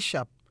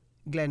Bishop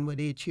Glenwood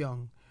H.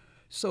 Young.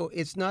 So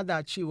it's not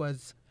that she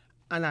was,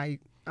 and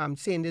I'm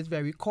saying this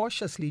very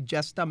cautiously,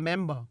 just a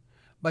member,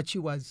 but she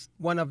was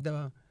one of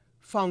the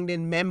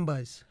founding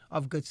members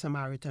of Good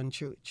Samaritan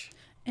Church.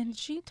 And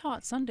she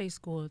taught Sunday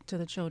school to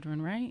the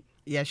children, right?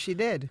 Yes, she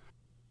did.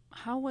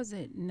 How was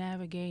it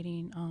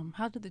navigating?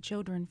 How did the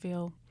children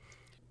feel?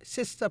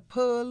 Sister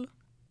Pearl,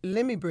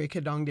 let me break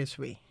it down this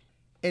way.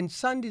 In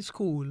Sunday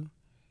school,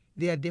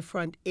 there are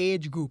different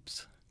age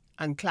groups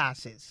and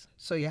classes.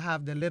 So you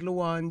have the little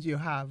ones, you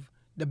have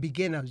the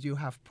beginners, you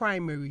have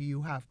primary,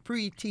 you have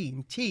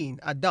preteen, teen,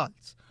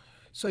 adults.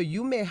 So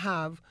you may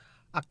have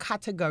a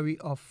category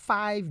of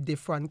 5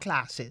 different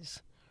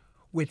classes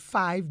with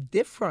 5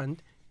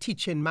 different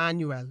teaching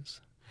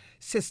manuals.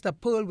 Sister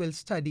Pearl will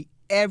study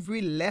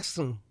every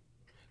lesson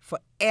for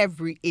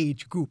every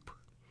age group.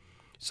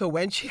 So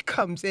when she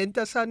comes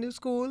into Sunday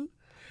school,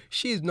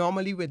 she is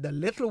normally with the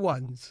little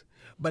ones.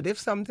 But if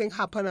something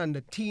happened and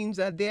the teens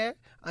are there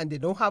and they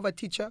don't have a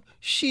teacher,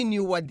 she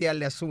knew what their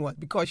lesson was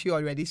because she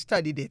already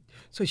studied it,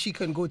 so she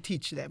can go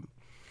teach them.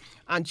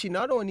 And she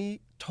not only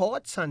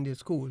taught Sunday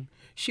school,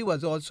 she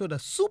was also the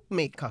soup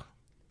maker.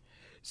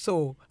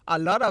 So a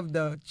lot of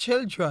the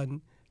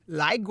children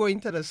like going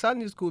to the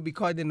Sunday school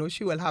because they know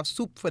she will have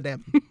soup for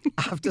them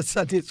after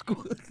Sunday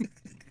school.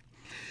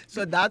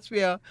 So that's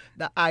where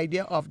the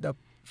idea of the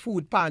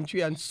food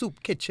pantry and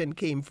soup kitchen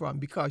came from,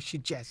 because she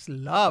just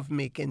loved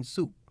making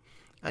soup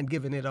and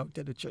giving it out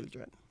to the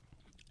children.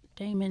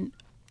 Damon,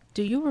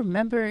 do you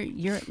remember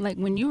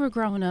when you were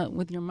growing up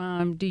with your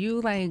mom, do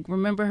you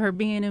remember her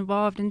being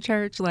involved in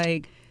church?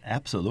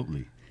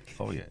 Absolutely.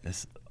 Oh yeah.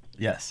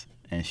 Yes.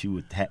 And she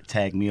would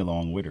tag me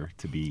along with her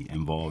to be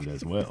involved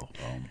as well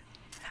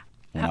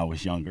when I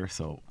was younger.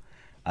 So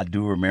I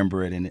do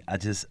remember it, and I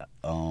just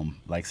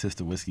like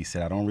Sister Whiskey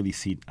said,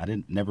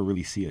 I never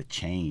really see a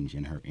change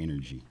in her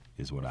energy,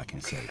 is what I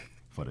can say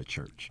for the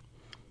church.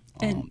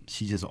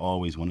 She just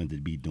always wanted to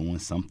be doing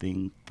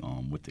something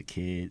with the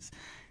kids.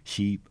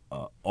 She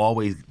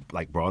always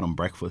brought them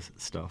breakfast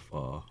stuff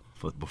for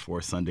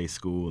before Sunday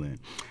school, and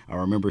I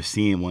remember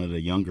seeing one of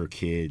the younger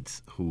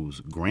kids whose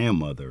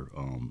grandmother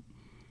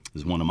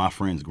is one of my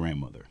friend's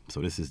grandmother.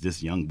 So this is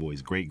this young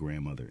boy's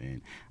great-grandmother.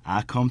 And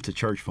I come to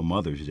church for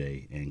Mother's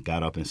Day and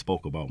got up and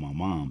spoke about my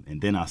mom.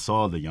 And then I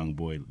saw the young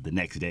boy the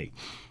next day.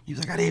 He was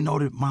like, I didn't know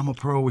that Mama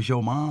Pearl was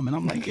your mom. And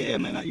I'm like, yeah,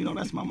 man,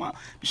 that's my mom.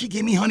 She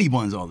gave me honey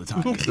buns all the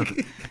time.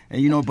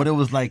 And, but it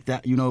was like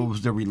that, it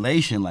was the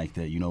relation like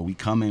that. We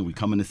come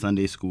into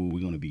Sunday school,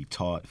 we're going to be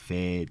taught,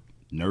 fed,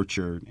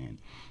 nurtured. And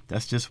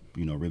that's just,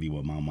 really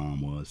what my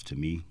mom was to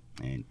me.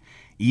 And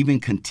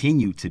even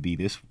continue to be,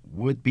 this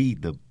would be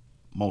the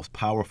most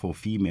powerful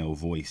female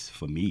voice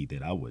for me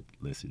that I would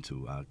listen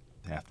to.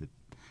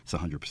 It's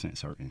 100%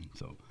 certain.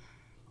 So,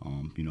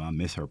 I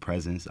miss her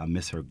presence. I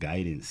miss her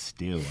guidance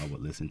still. I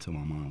would listen to my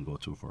mom, go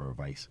to for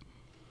advice.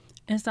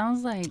 It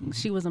sounds like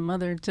she was a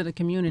mother to the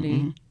community.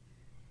 Mm-hmm.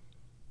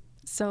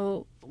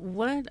 So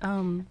what,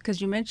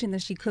 because you mentioned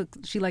that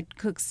she liked to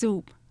cook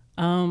soup.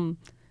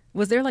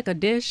 Was there a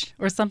dish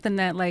or something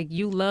that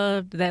you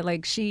loved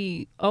that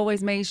she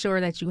always made sure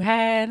that you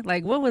had?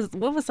 What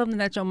was something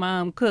that your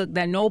mom cooked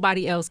that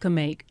nobody else could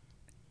make?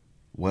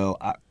 Well,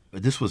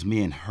 this was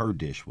me and her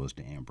dish was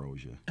the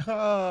ambrosia.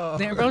 Oh.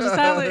 The ambrosia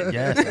salad?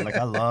 Yes,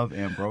 I love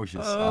ambrosia.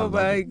 Oh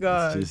my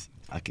God. It's just,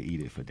 I could eat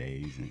it for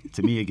days. And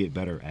to me, it get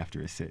better after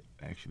it sit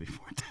actually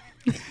for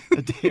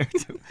a day or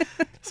two.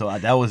 So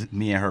that was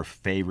me and her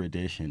favorite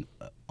dish, and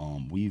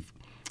we've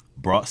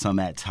brought some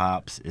at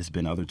Tops. It's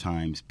been other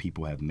times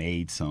people have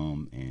made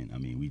some,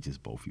 and we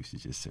just both used to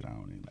just sit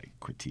down and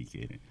critique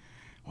it. And,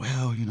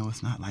 well,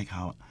 it's not like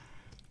how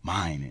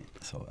mine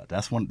is. So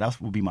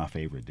that would be my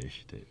favorite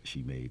dish that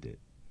she made that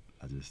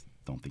I just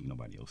don't think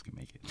nobody else can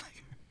make it like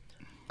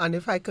her. And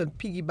if I could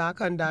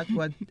piggyback on that,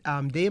 what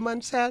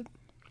Damon said,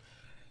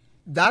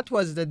 that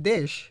was the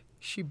dish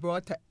she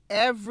brought to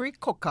every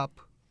cook-up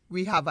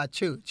we have at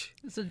church.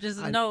 So just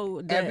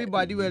know that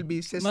everybody will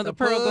be Sister Mother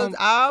Pearl Pearl's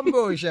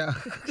ambrosia.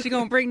 She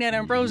gonna bring that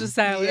ambrosia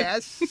salad.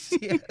 Yes.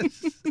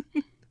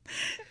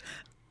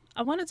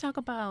 I want to talk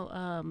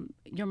about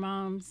your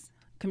mom's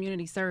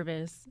community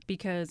service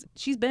because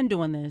she's been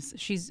doing this.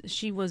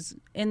 She was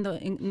in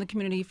the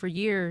community for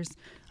years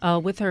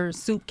with her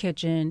soup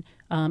kitchen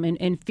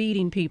and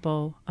feeding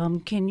people.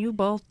 Can you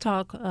both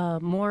talk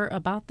more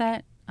about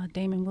that?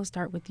 Damon, we'll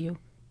start with you.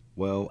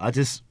 Well, I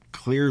just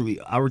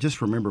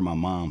remember my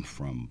mom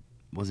from,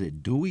 was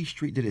it Dewey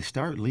Street? Did it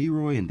start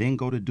Leroy and then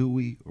go to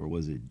Dewey, or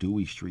was it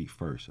Dewey Street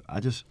first?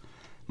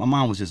 My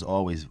mom was just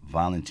always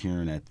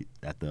volunteering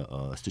at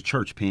the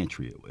church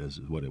pantry is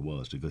what it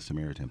was, the Good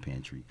Samaritan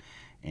pantry.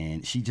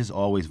 And she just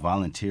always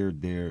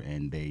volunteered there,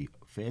 and they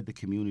fed the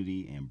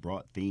community and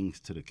brought things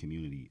to the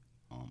community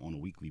on a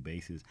weekly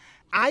basis.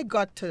 I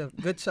got to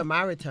Good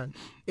Samaritan.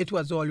 It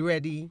was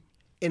already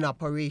in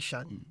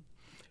operation.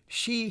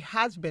 She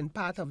has been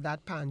part of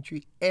that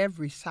pantry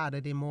every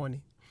Saturday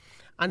morning.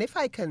 And if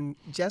I can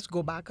just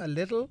go back a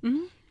little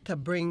to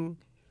bring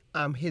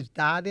his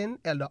dad in,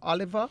 Elder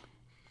Oliver,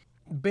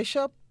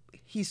 Bishop,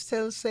 he's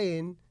still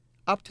saying,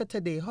 up to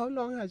today, how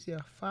long has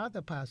your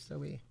father passed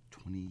away?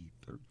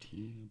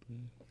 2013, I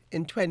believe.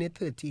 In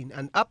 2013.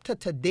 And up to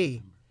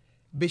today,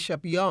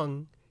 Bishop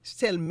Young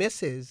still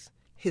misses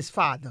his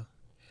father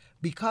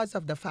because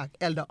of the fact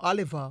Elder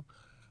Oliver,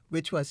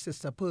 which was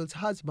Sister Pearl's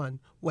husband,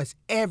 was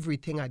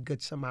everything at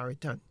Good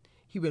Samaritan.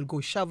 He will go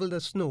shovel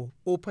the snow,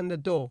 open the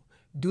door,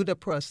 do the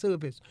prayer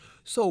service.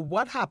 So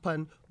what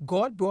happened,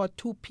 God brought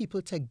two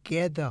people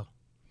together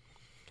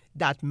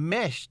that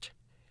meshed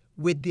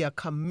with their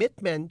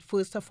commitment,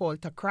 first of all,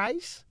 to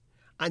Christ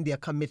and their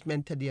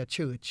commitment to their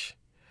church.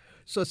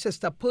 So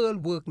Sister Pearl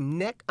worked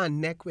neck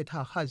and neck with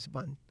her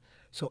husband.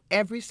 So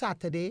every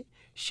Saturday,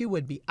 she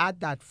would be at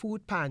that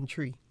food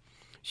pantry.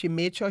 She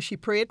made sure she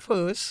prayed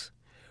first.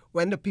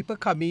 When the people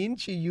come in,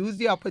 she used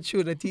the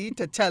opportunity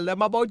to tell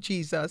them about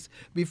Jesus.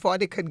 Before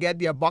they could get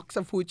their box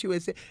of food, she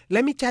would say,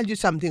 let me tell you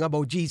something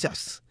about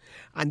Jesus.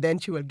 And then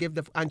she will give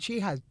and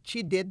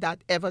she did that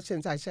ever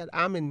since. I said,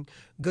 I'm in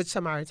Good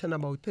Samaritan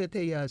about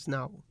 30 years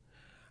now.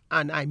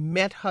 And I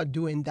met her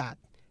doing that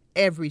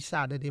every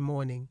Saturday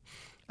morning.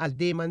 As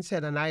Damon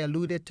said, and I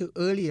alluded to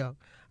earlier,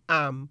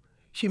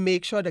 she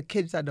made sure the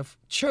kids at the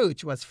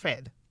church was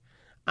fed.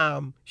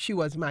 She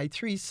was my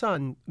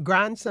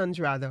grandson's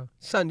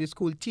Sunday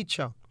school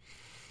teacher.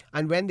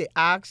 And when they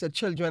asked the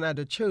children at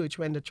the church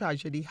when the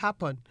tragedy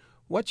happened,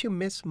 what you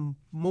miss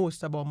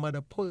most about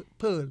Mother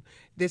Pearl,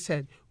 they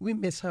said, we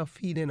miss her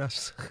feeding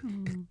us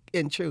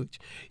in church.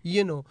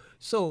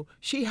 So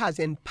she has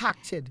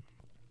impacted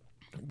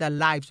the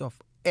lives of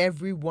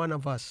every one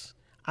of us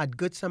at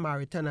Good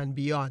Samaritan and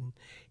beyond.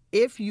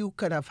 If you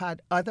could have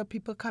had other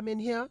people come in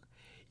here,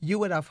 you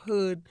would have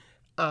heard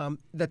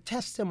the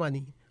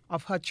testimony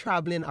of her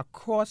traveling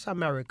across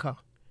America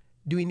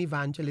doing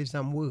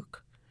evangelism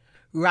work.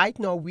 Right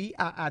now,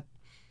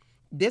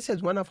 this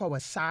is one of our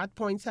sad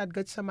points at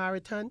Good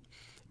Samaritan,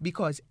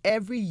 because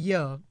every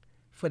year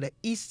for the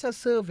Easter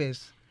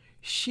service,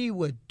 she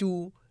would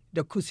do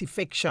the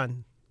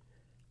crucifixion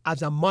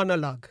as a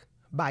monologue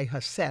by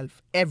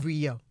herself every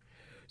year.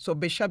 So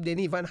Bishop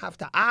didn't even have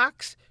to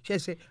ask. She'd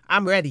say,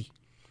 I'm ready.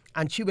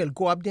 And she will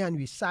go up there and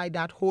recite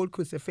that whole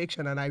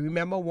crucifixion. And I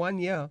remember one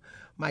year,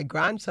 my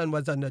grandson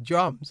was on the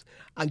drums,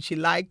 and she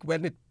liked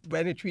when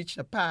it reached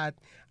the part,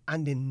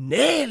 and they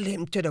nailed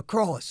him to the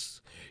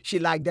cross. She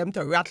liked them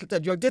to rattle the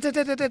drum,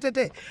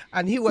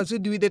 and he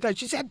wasn't doing it, and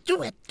she said,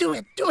 do it.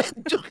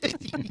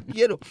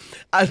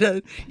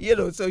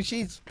 And so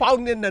she's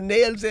pounding the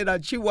nails in,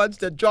 and she wants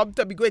the drum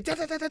to be going,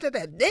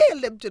 nail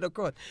him to the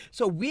cross.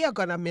 So we are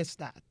going to miss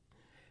that,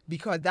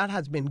 because that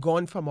has been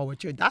gone from our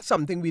church. That's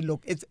something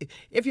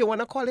if you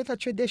want to call it a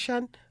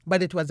tradition,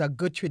 but it was a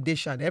good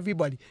tradition.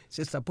 Everybody,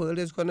 Sister Pearl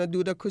is going to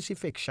do the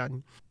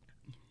crucifixion.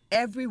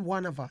 Every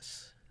one of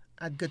us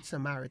at Good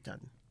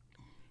Samaritan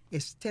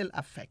is still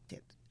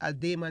affected. As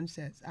Damon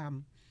says,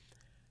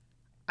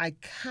 I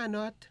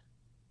cannot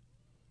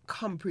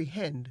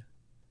comprehend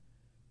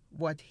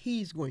what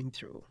he's going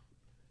through,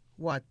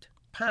 what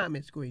Pam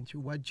is going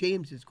through, what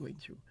James is going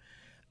through.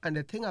 And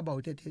the thing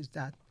about it is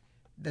that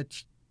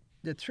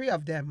the three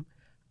of them,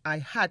 I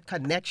had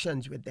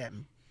connections with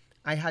them.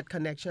 I had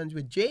connections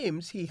with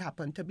James. He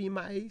happened to be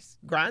my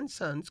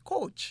grandson's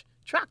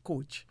track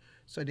coach.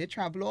 So they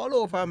travel all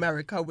over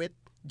America with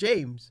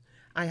James.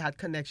 I had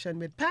connection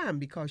with Pam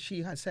because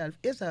she herself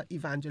is an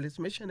evangelist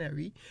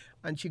missionary,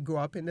 and she grew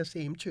up in the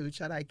same church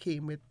that I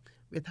came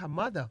with her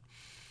mother.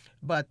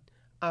 But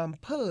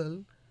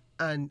Pearl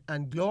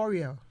and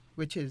Gloria,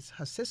 which is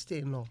her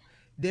sister-in-law,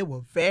 they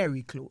were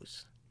very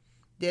close.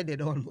 They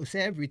did almost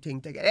everything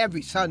together.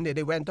 Every Sunday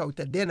they went out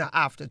to dinner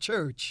after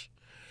church,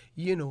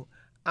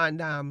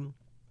 And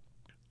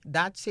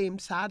that same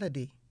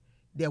Saturday,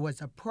 there was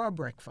a prayer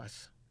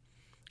breakfast.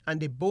 And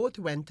they both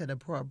went to the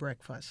prayer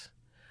breakfast.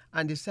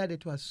 And they said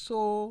it was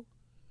so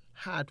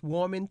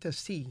heartwarming to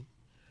see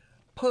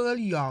Pearl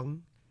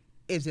Young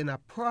is in a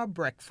prayer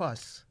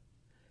breakfast,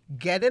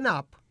 getting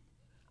up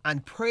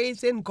and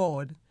praising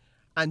God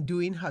and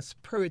doing her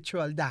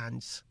spiritual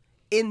dance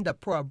in the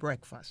prayer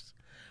breakfast.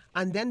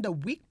 And then the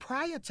week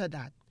prior to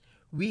that,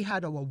 we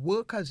had our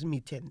workers'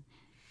 meeting.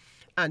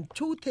 And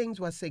two things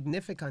were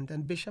significant,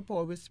 and Bishop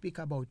always speak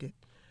about it.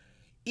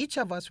 Each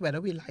of us,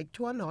 whether we like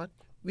to or not,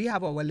 we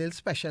have our little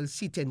special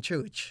seat in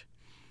church.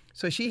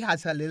 So she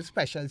has her little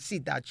special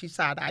seat that she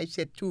sat. I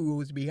sit 2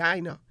 rows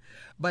behind her.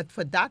 But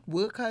for that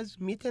workers'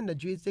 meeting, the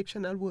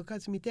jurisdictional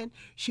workers' meeting,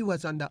 she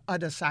was on the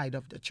other side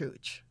of the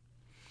church.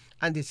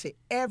 And they say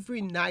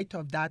every night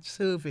of that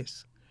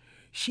service,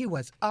 she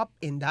was up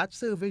in that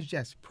service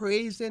just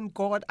praising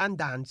God and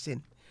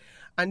dancing.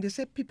 And they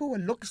said people were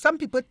looking, some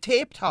people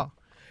taped her.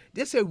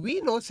 They say,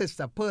 we know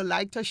Sister Pearl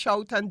like to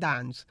shout and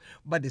dance,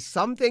 but it's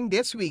something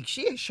this week.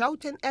 She is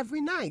shouting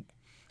every night.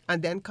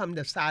 And then come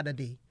the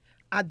Saturday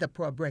at the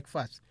prayer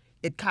breakfast,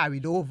 it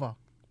carried over.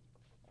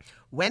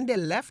 When they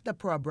left the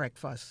prayer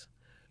breakfast,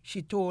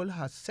 she told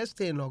her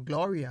sister-in-law,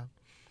 Gloria,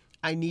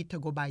 I need to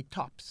go buy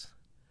tops.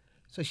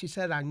 So she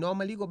said, I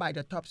normally go buy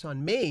the tops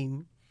on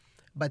Main,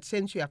 but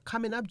since you are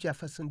coming up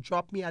Jefferson,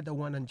 drop me at the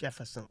one on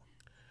Jefferson.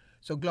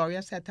 So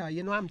Gloria said to her,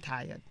 you know, I'm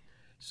tired.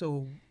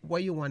 So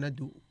what you want to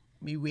do?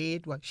 Me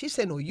wait? What? She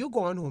said, no, you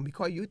go on home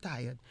because you're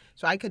tired.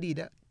 So I could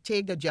either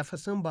take the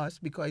Jefferson bus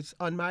because it's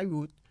on my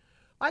route,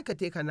 or I could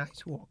take a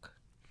nice walk,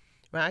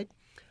 right?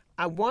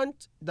 I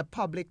want the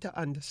public to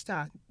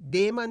understand.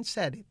 Damon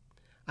said it.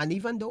 And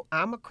even though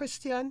I'm a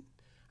Christian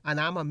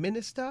and I'm a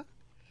minister,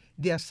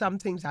 there are some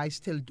things I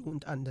still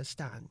don't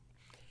understand.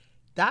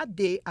 That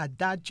day at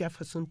that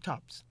Jefferson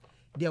Tops,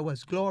 there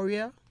was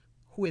Gloria,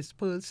 who is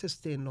Pearl's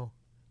sister-in-law,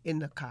 in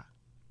the car.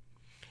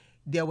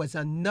 There was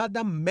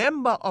another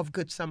member of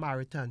Good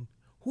Samaritan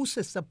who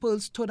Sister Pearl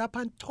stood up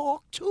and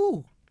talked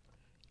to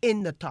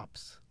in the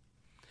Tops.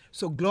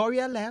 So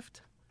Gloria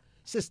left,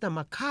 Sister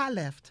McCall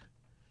left,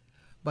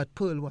 but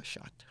Pearl was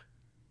shot.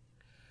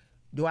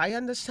 Do I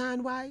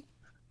understand why?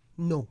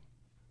 No.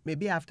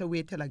 Maybe I have to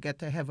wait till I get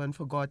to heaven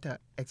for God to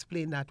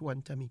explain that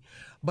one to me.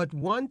 But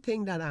one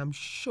thing that I'm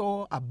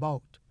sure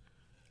about,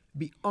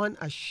 beyond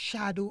a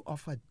shadow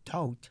of a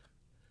doubt,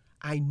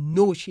 I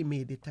know she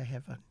made it to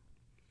heaven.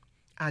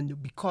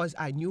 And because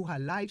I knew her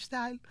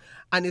lifestyle,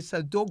 and it's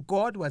as though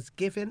God was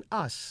giving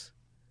us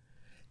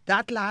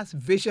that last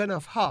vision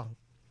of her,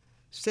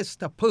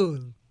 Sister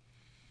Pearl,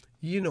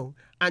 you know,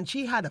 and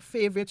she had a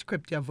favorite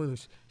scripture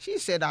verse. She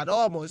said that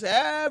almost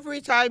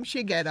every time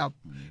she get up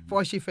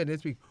before she finished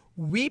speaking.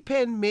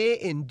 Weeping may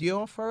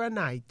endure for a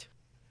night,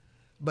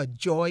 but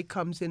joy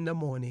comes in the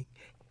morning.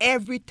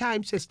 Every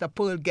time Sister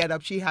Pearl get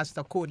up, she has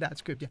to quote that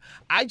scripture.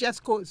 I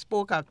just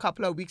spoke a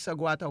couple of weeks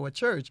ago at our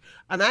church,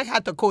 and I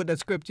had to quote the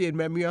scripture in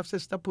memory of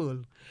Sister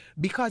Pearl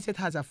because it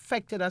has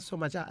affected us so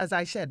much. As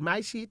I said,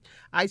 my seat,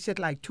 I sit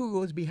like 2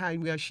 rows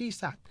behind where she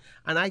sat,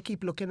 and I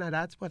keep looking at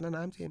that spot, and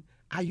I'm saying,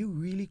 are you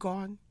really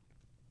gone?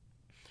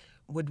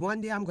 Would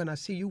one day I'm going to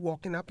see you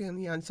walking up in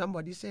here and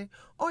somebody say,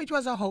 oh, it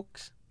was a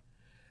hoax.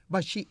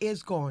 But she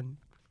is gone.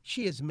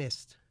 She is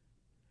missed.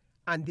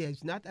 And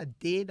there's not a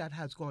day that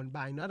has gone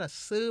by, not a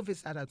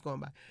service that has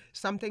gone by.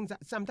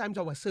 Sometimes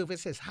our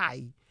service is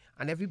high,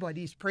 and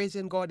everybody is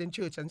praising God in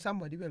church, and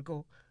somebody will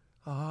go,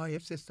 oh,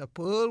 if Sister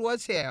Pearl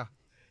was here,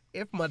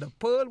 if Mother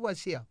Pearl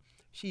was here,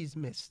 she's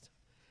missed.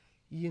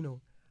 You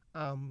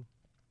know,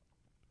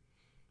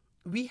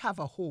 we have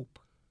a hope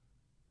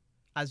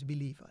as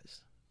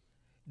believers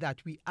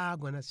that we are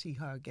going to see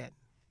her again.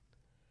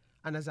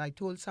 And as I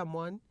told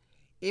someone,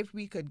 if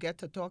we could get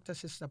to talk to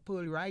Sister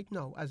Pearl right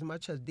now, as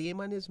much as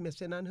Damon is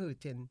missing and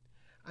hurting,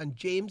 and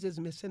James is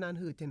missing and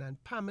hurting,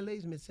 and Pamela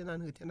is missing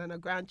and hurting, and her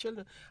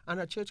grandchildren, and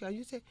her church, and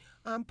you say,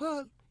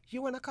 Pearl,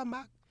 you want to come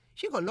back?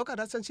 She going to look at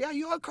us and say, are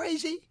you all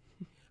crazy?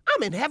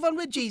 I'm in heaven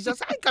with Jesus.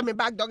 I ain't coming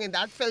back down in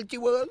that filthy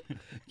world.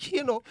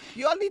 You know,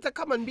 you all need to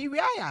come and be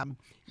where I am,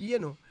 you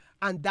know.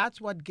 And that's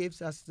what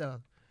gives us the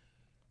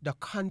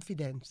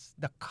confidence,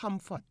 the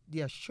comfort,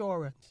 the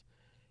assurance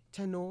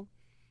to know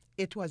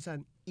it was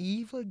an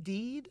evil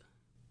deed,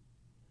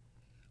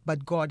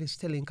 but God is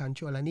still in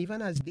control. And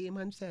even as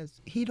Damon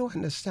says, he don't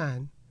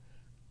understand.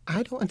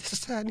 I don't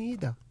understand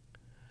either.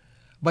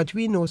 But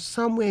we know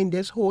somewhere in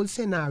this whole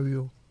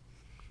scenario,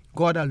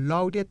 God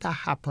allowed it to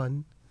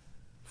happen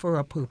for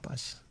a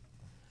purpose.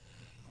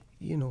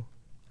 You know,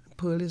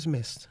 Pearl is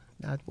missed.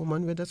 That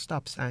woman with the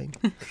stop sign.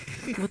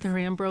 With her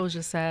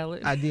ambrosia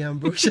salad. At the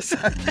ambrosia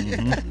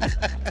salad.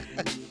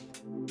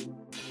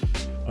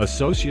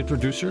 Associate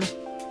producer,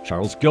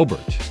 Charles Gilbert.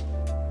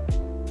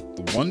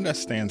 The one that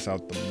stands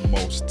out the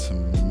most to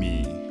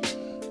me,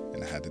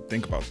 and I had to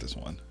think about this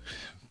one,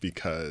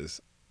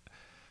 because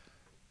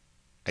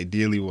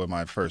ideally what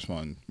my first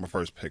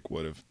pick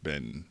would have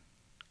been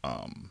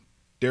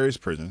Darius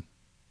Prison.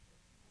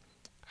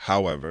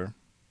 However,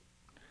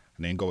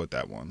 I didn't go with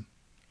that one.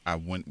 I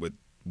went with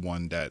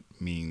one that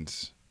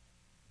means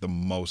the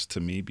most to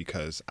me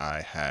because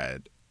I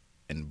had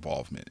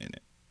involvement in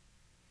it.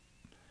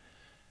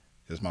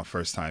 It was my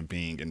first time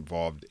being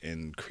involved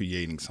in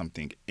creating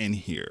something in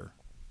here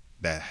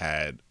that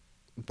had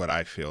what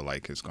I feel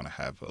like is going to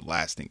have a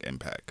lasting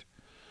impact,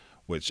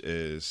 which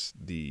is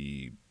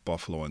the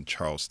Buffalo and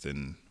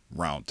Charleston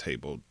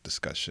roundtable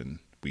discussion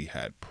we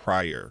had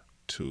prior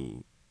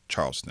to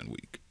Charleston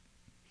Week.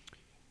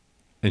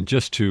 And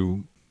just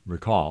to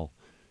recall,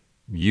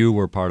 you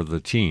were part of the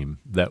team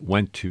that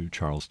went to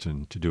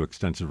Charleston to do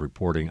extensive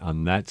reporting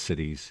on that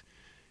city's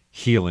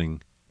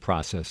healing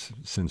process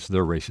since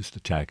their racist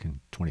attack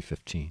in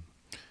 2015.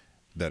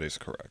 That is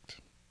correct.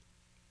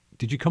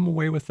 Did you come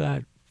away with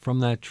that from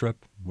that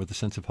trip with a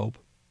sense of hope?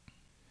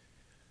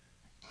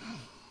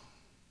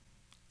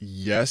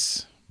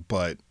 Yes,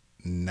 but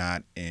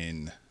not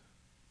in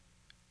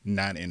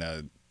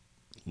a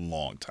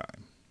long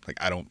time. Like,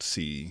 I don't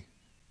see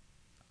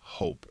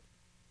hope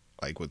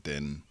like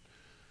within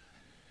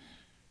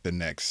the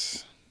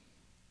next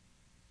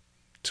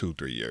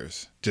 2-3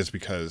 years, just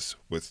because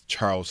with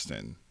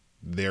Charleston,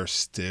 they're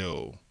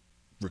still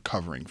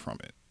recovering from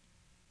it.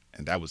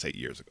 And that was 8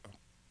 years ago.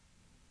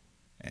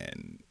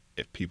 And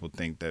if people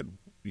think that,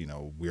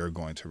 we're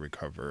going to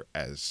recover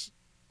as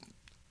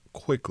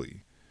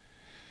quickly,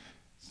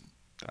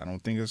 I don't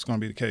think it's going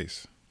to be the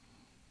case.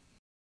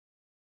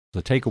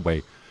 The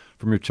takeaway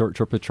from your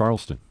trip at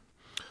Charleston?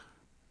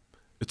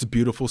 It's a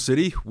beautiful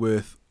city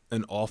with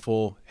an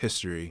awful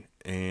history,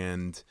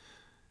 and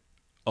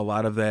a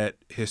lot of that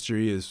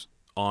history is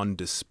on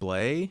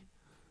display,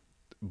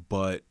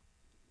 but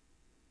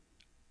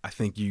I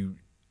think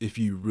if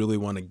you really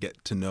want to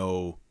get to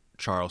know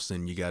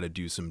Charleston, you got to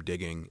do some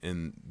digging,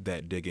 and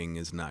that digging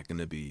is not going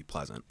to be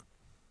pleasant.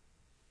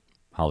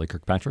 Holly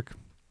Kirkpatrick?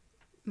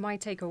 My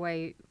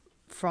takeaway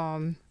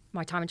from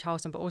my time in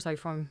Charleston, but also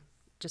from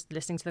just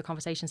listening to the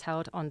conversations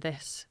held on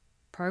this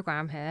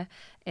program here,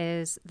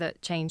 is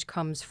that change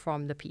comes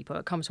from the people.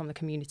 It comes from the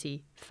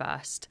community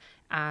first.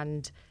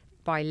 And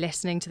by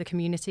listening to the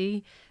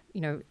community,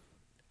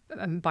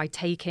 by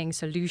taking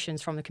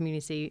solutions from the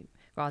community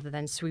rather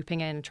than swooping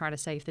in and trying to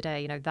save the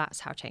day, that's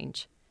how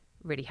change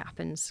really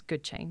happens,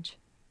 good change.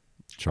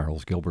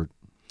 Charles Gilbert.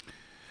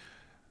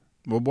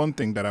 Well, one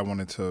thing that I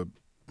wanted to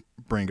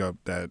bring up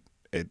that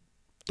it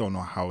don't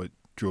know how it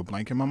drew a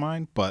blank in my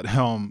mind, but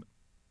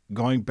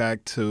going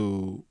back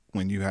to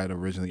when you had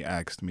originally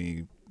asked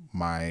me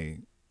my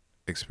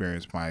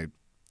experience, my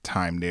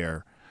time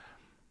there,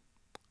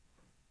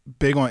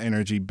 big on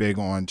energy, big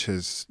on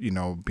just,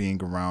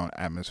 being around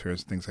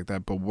atmospheres, things like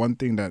that. But one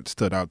thing that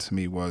stood out to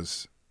me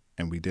was,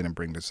 and we didn't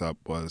bring this up,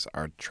 was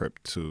our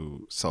trip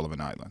to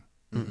Sullivan Island.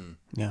 Mm-hmm.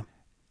 Yeah.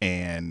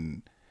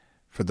 And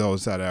for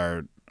those that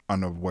are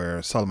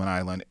unaware, Sullivan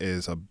Island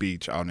is a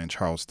beach out in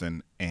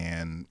Charleston,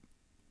 and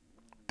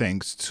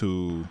thanks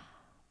to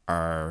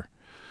our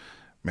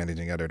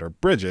managing editor,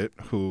 Bridget,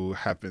 who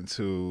happened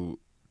to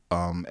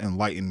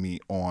enlighten me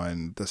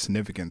on the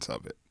significance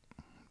of it.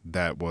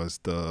 That was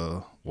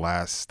the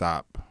last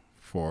stop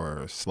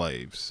for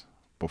slaves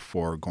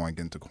before going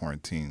into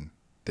quarantine,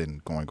 then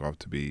going off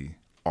to be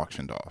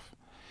auctioned off.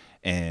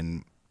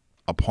 And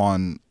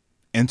upon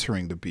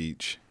entering the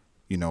beach,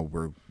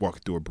 we're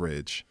walking through a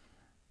bridge.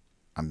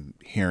 I'm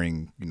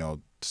hearing,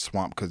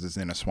 swamp, because it's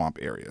in a swamp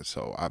area.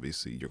 So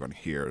obviously you're going to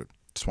hear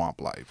swamp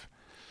life.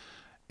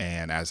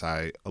 And as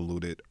I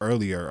alluded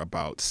earlier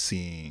about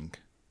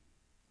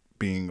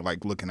being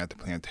like looking at the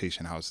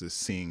plantation houses,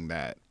 seeing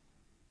that,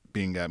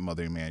 being at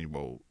Mother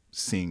Emanuel,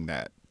 seeing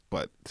that,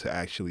 but to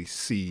actually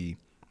see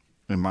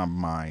in my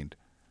mind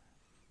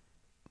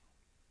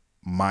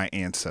my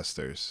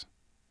ancestors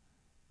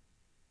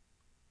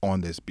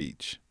on this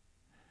beach.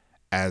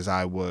 As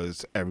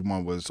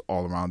everyone was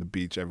all around the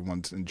beach,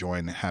 everyone's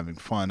enjoying and having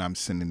fun. I'm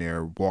sitting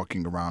there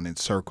walking around in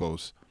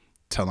circles,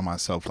 telling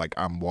myself like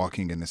I'm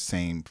walking in the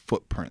same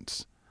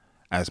footprints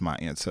as my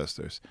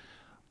ancestors.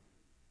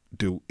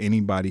 Do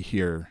anybody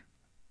here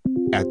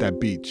at that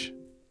beach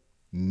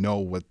know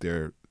what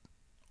they're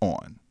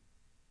on?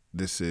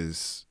 This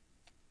is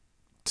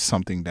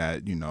something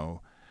that,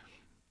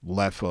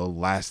 left a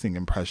lasting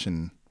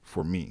impression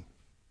for me.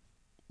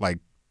 Like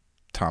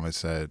Thomas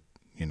said,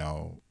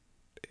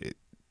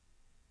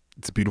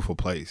 it's a beautiful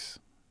place,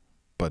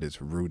 but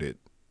it's rooted.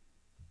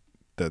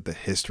 The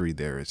history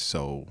there is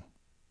so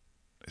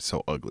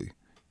ugly.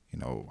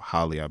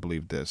 Holly, I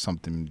believe there's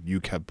something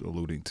you kept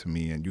alluding to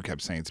me and you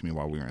kept saying to me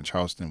while we were in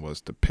Charleston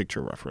was the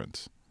picture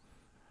reference.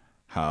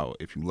 How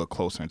if you look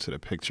closer into the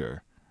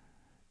picture,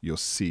 you'll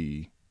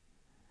see,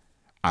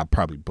 I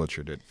probably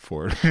butchered it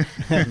for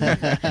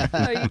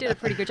No, you did a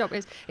pretty good job.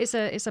 It's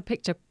a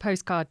picture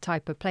postcard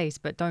type of place,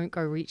 but don't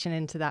go reaching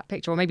into that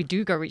picture, or maybe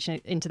do go reaching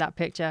into that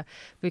picture,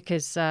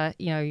 because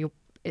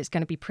it's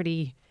going to be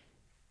pretty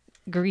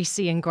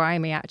greasy and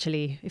grimy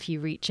actually if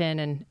you reach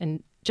in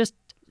and just,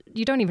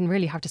 you don't even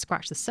really have to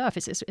scratch the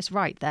surface. It's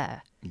right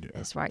there. Yeah.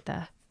 It's right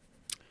there.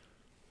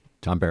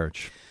 Tom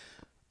Barrich.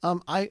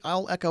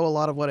 I'll echo a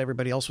lot of what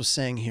everybody else was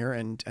saying here.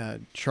 And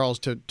Charles,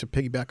 to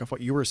piggyback off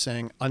what you were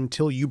saying,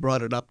 until you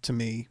brought it up to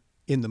me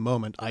in the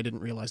moment, I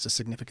didn't realize the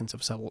significance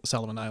of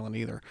Sullivan Island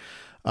either.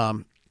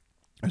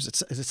 Is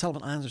it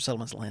Sullivan Islands or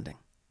Sullivan's Landing?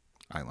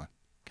 Island.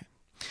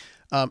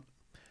 Okay.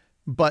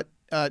 But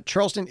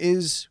Charleston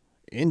is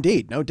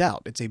indeed, no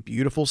doubt, it's a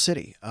beautiful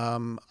city.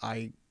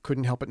 I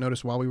couldn't help but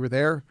notice while we were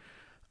there,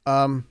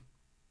 all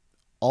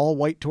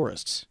white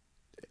tourists.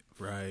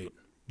 Right.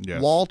 Yes.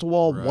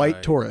 Wall-to-wall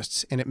white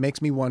tourists, and it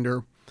makes me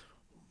wonder,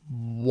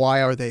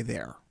 why are they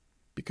there?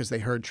 Because they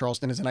heard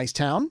Charleston is a nice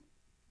town?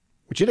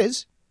 which it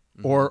is,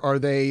 or are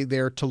they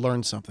there to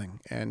learn something?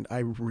 And I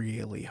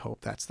really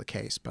hope that's the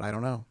case, but I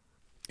don't know.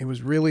 It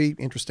was really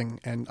interesting,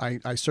 and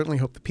I certainly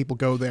hope that people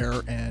go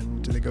there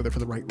and they go there for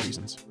the right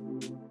reasons.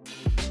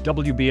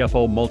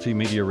 WBFO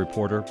multimedia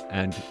reporter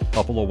and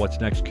Buffalo What's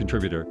Next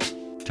contributor,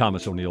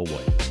 Thomas O'Neill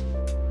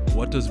White.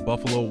 What does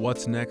Buffalo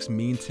What's Next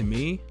mean to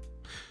me?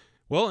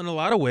 Well, in a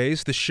lot of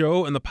ways, the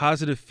show and the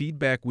positive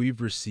feedback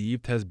we've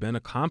received has been a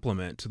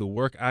compliment to the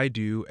work I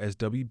do as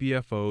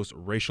WBFO's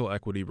racial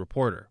equity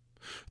reporter.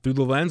 Through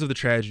the lens of the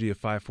tragedy of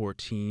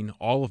 514,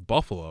 all of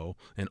Buffalo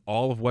and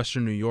all of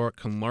Western New York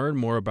can learn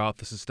more about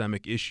the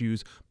systemic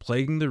issues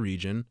plaguing the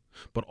region,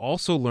 but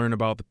also learn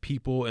about the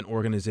people and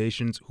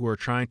organizations who are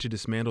trying to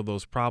dismantle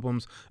those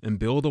problems and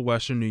build a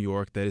Western New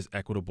York that is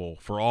equitable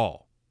for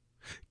all.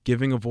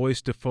 Giving a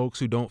voice to folks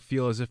who don't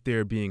feel as if they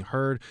are being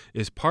heard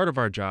is part of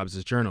our jobs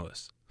as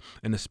journalists,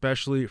 and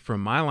especially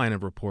from my line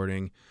of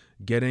reporting,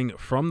 getting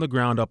from the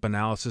ground up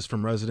analysis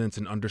from residents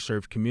in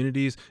underserved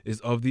communities is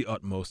of the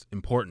utmost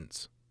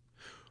importance.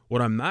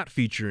 What I'm not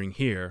featuring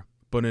here,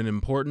 but an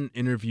important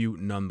interview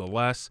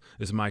nonetheless,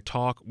 is my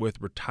talk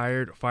with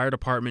retired Fire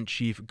Department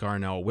Chief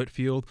Garnell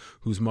Whitfield,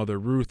 whose mother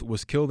Ruth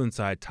was killed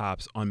inside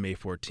Tops on May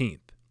 14th.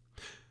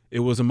 It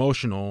was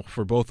emotional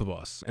for both of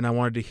us, and I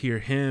wanted to hear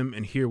him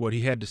and hear what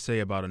he had to say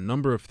about a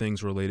number of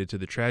things related to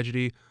the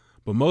tragedy,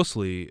 but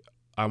mostly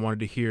I wanted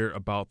to hear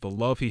about the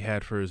love he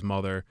had for his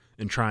mother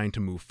and trying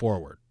to move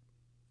forward.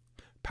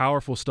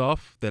 Powerful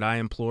stuff that I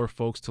implore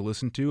folks to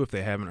listen to if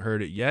they haven't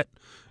heard it yet,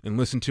 and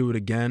listen to it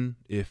again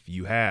if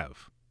you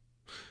have.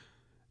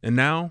 And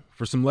now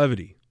for some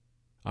levity.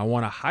 I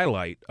want to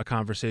highlight a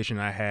conversation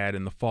I had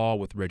in the fall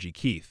with Reggie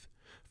Keith,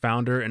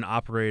 founder and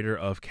operator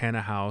of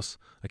Canna House,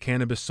 a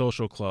cannabis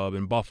social club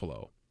in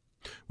Buffalo.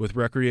 With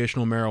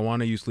recreational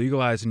marijuana use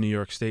legalized in New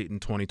York State in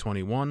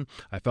 2021,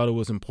 I felt it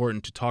was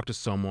important to talk to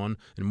someone,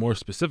 and more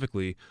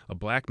specifically, a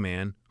black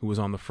man who was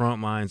on the front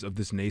lines of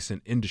this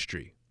nascent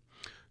industry.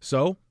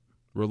 So,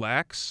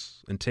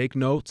 relax and take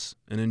notes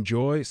and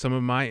enjoy some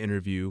of my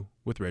interview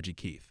with Reggie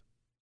Keith.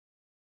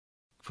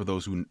 For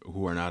those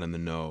who are not in the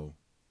know,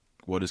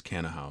 what is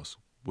Canna House?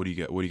 What do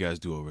you guys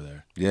do over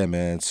there? Yeah,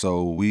 man.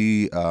 So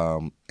we,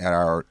 at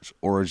our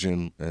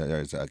origin,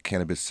 is a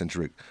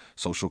cannabis-centric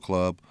social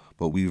club,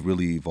 but we've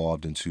really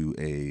evolved into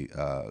a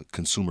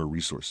consumer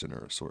resource center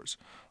of sorts,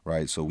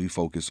 right? So we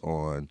focus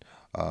on,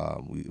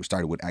 we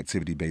started with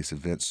activity-based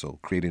events, so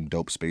creating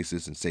dope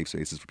spaces and safe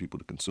spaces for people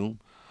to consume,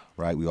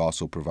 right? We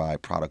also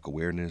provide product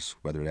awareness,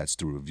 whether that's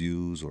through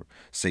reviews or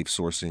safe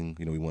sourcing.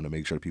 We want to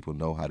make sure people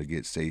know how to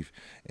get safe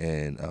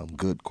and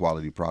good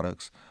quality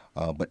products.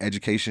 But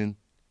education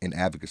and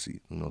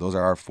advocacy, those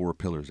are our 4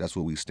 pillars. That's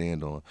what we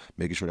stand on,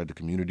 making sure that the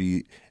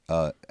community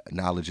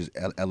knowledge is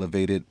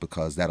elevated,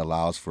 because that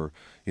allows for,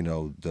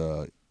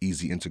 the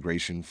easy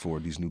integration for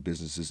these new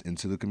businesses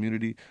into the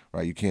community,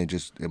 right? You can't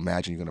just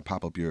imagine you're going to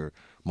pop up your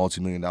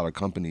multi-million-dollar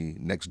company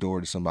next door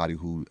to somebody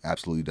who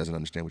absolutely doesn't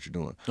understand what you're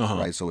doing,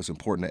 right? So it's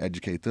important to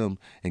educate them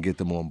and get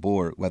them on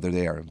board, whether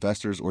they are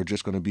investors or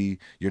just going to be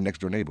your next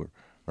door neighbor,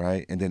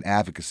 right? And then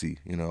advocacy,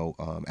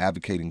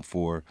 advocating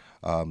for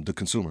the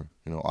consumer.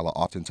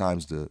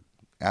 Oftentimes the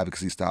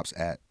advocacy stops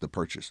at the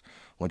purchase.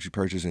 Once you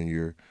purchase and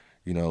you're,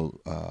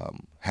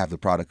 have the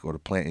product or the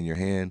plant in your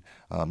hand,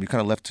 you're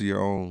kind of left to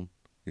your own,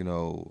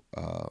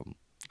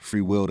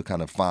 free will to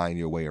kind of find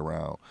your way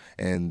around.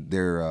 And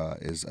there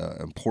is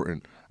an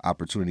important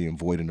opportunity and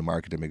void in the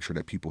market to make sure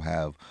that people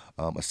have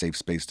a safe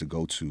space to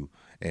go to.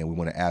 And we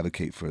want to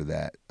advocate for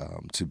that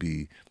to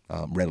be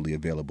readily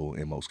available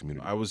in most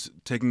communities. I was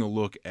taking a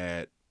look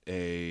at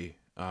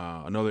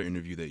another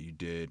interview that you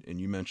did, and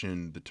you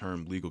mentioned the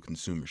term legal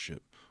consumership.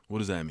 What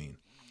does that mean?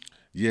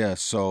 Yeah,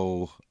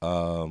 so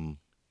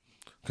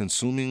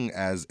consuming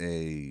as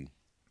a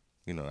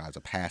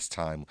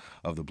pastime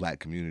of the Black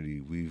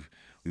community, we've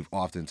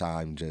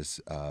oftentimes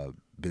just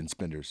been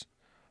spenders,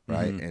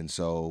 right? Mm-hmm. And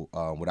so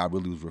what I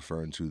really was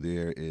referring to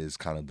there is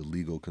kind of the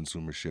legal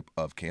consumership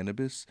of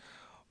cannabis.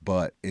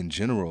 But in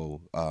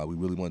general, we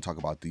really want to talk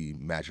about the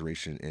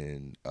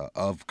maturation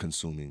of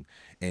consuming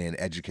and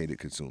educated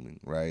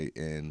consuming, right?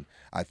 And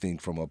I think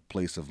from a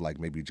place of like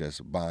maybe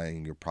just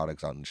buying your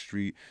products out in the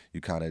street, you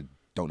kind of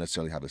don't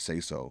necessarily have a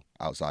say-so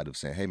outside of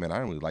saying, hey, man, I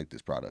don't really like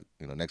this product.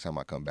 Next time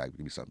I come back,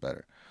 give me something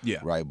better. Yeah.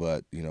 Right?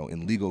 But,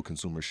 in legal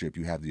consumership,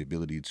 you have the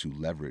ability to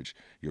leverage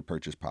your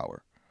purchase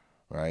power,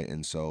 right?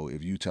 And so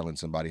if you telling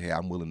somebody, hey,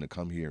 I'm willing to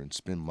come here and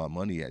spend my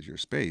money at your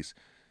space,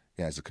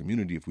 as a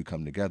community, if we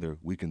come together,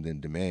 we can then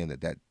demand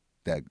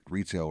that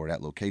retail or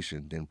that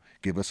location then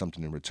give us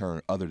something in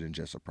return other than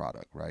just a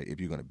product, right?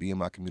 If you're going to be in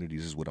my community,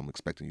 this is what I'm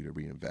expecting you to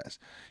reinvest.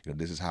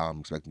 This is how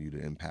I'm expecting you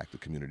to impact the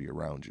community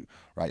around you,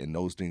 right? And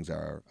those things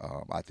are,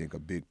 I think, a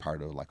big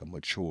part of like a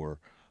mature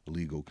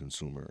legal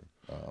consumer,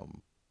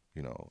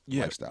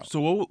 lifestyle.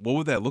 So what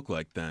would that look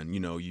like then?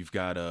 You've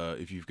got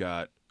if you've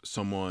got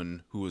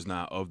someone who is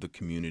not of the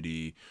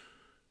community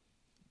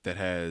that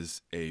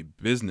has a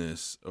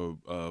business or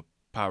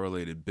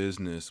power-related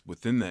business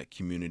within that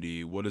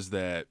community, what does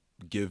that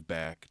give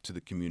back to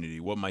the community?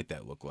 What might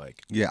that look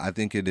like? Yeah, I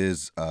think it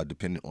is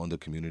dependent on the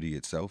community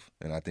itself,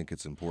 and I think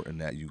it's important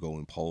that you go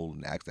and poll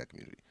and ask that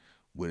community,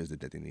 what is it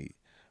that they need,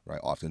 right?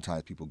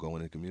 Oftentimes people go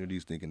into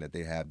communities thinking that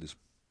they have this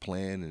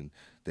plan and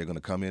they're going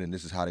to come in and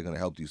this is how they're going to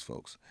help these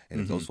folks.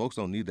 And if those folks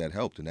don't need that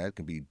help, then that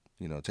can be,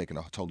 taken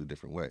a totally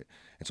different way.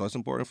 And so it's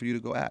important for you to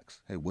go ask,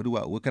 hey,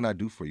 what can I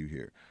do for you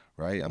here,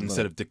 right?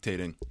 Instead of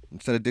dictating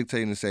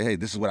and say, hey,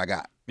 this is what I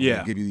got. I'm going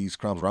to give you these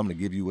crumbs, or I'm going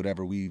to give you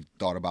whatever we've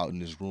thought about in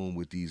this room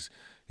with these,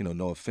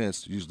 no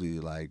offense, usually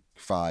like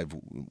 5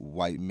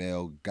 white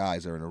male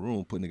guys are in a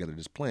room putting together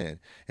this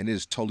plan, and it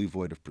is totally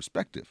void of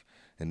perspective.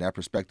 And that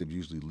perspective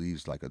usually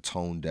leaves like a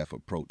tone-deaf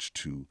approach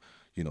to,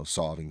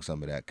 solving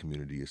some of that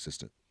community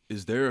assistance.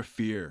 Is there a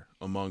fear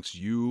amongst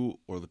you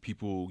or the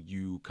people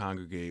you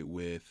congregate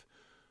with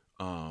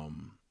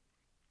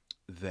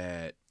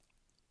that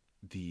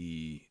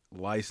the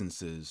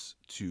licenses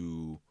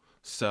to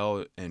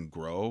sell and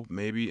grow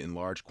maybe in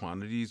large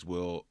quantities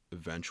will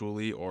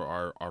eventually or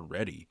are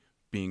already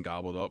being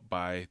gobbled up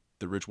by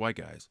the rich white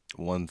guys?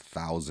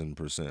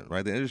 1,000%,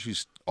 right? The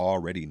industry's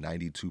already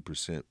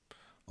 92%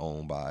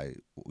 owned by,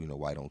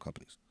 white-owned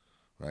companies,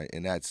 right?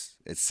 And it's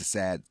a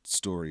sad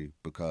story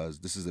because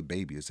this is a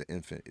baby, it's an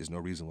infant. There's no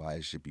reason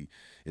why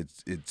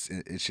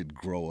it should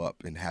grow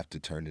up and have to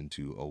turn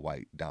into a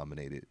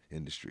white-dominated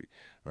industry,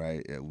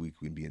 right? We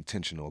can be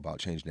intentional about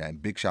changing that.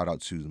 And big shout out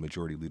to the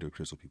majority leader,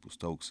 Crystal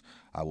Peoples-Stokes.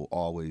 I will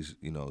always,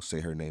 say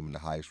her name in the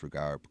highest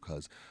regard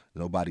because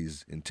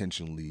nobody's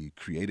intentionally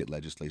created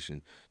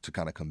legislation to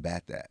kind of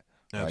combat that.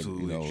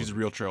 Absolutely. She's a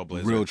real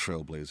trailblazer. Real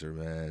trailblazer,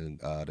 man.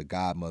 The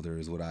godmother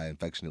is what I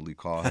affectionately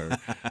call her.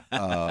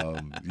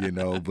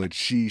 But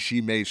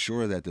she made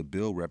sure that the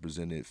bill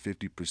represented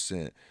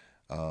 50%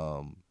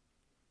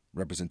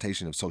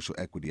 representation of social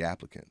equity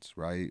applicants,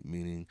 right?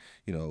 Meaning,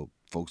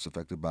 folks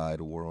affected by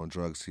the war on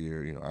drugs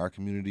here, our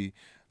community,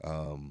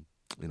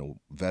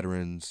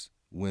 veterans,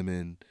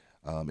 women,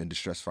 and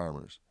distressed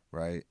farmers.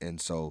 Right. And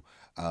so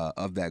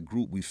of that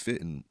group, we fit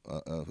in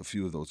a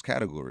few of those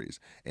categories.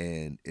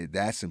 And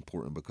that's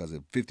important because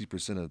if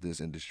 50% of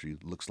this industry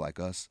looks like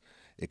us,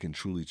 it can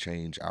truly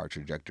change our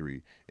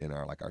trajectory in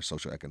our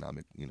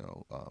socioeconomic,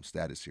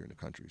 status here in the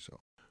country.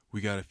 So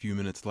we got a few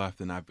minutes left,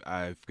 and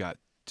I've got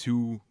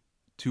two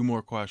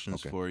more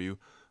questions for you.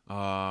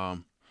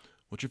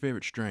 What's your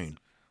favorite strain?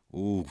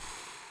 Ooh,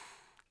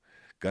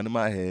 gun to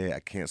my head.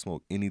 I can't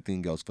smoke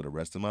anything else for the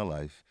rest of my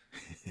life.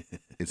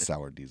 It's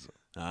sour diesel.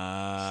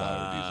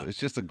 Sour diesel. It's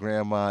just a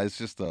grandma. It's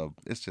just a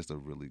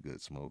really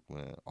good smoke,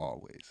 man.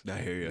 Always. I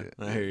hear you.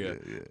 Yeah, I hear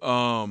you.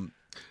 Yeah.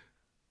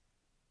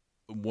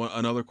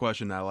 Another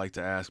question I like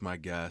to ask my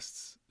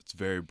guests. It's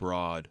very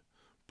broad,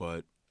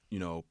 but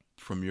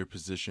from your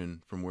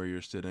position, from where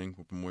you're sitting,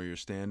 from where you're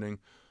standing,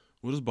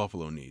 what does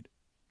Buffalo need?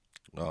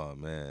 Oh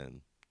man,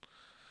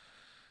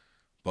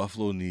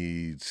 Buffalo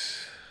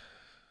needs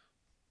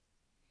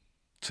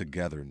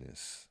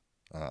togetherness.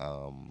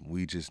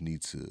 We just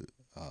need to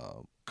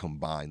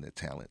combine the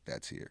talent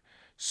that's here.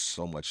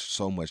 So much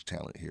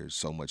talent here,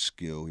 so much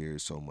skill here,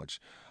 so much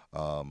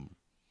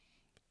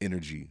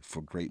energy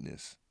for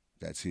greatness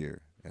that's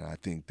here. And I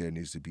think there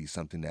needs to be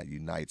something that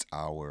unites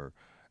our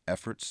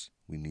efforts.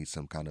 We need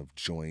some kind of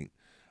joint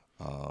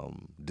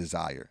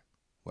desire,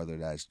 whether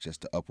that's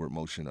just the upward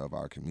motion of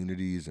our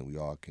communities, and we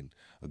all can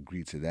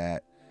agree to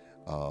that.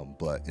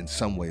 But in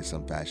some way,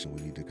 some fashion,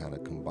 we need to kind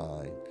of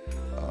combine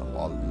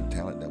all of the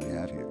talent that we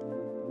have here.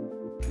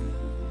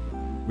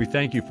 We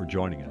thank you for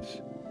joining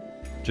us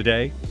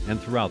today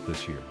and throughout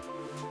this year.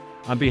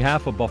 On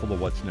behalf of Buffalo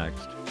What's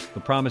Next, the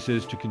promise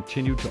is to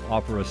continue to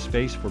offer a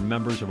space for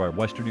members of our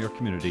Western New York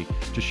community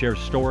to share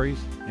stories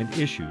and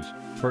issues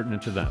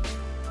pertinent to them,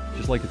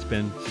 just like it's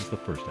been since the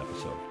first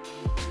episode.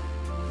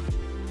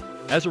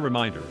 As a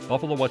reminder,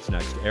 Buffalo What's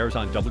Next airs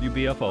on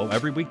WBFO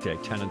every weekday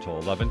 10 until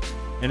 11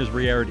 and is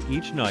re-aired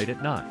each night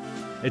at 9.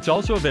 It's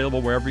also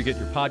available wherever you get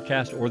your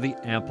podcast or the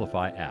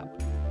Amplify app.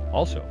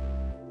 Also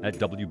at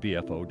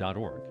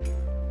WBFO.org.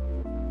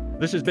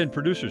 This has been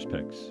Producer's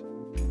Picks.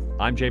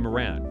 I'm Jay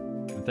Moran,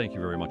 and thank you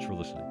very much for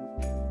listening.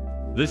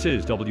 This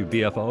is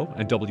WBFO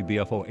and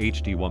WBFO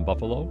HD1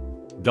 Buffalo,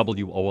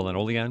 WOLN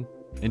Olean,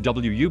 and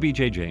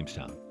WUBJ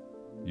Jamestown,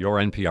 your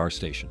NPR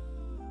station.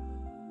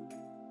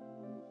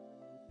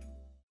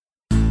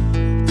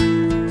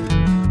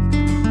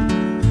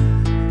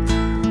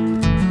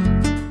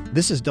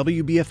 This is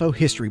WBFO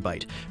History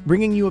Bite,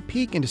 bringing you a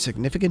peek into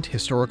significant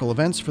historical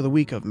events for the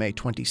week of May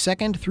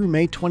 22nd through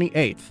May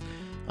 28th.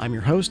 I'm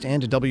your host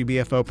and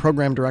WBFO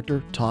Program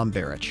Director, Tom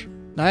Barrich.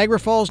 Niagara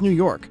Falls, New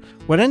York.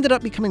 What ended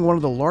up becoming one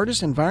of the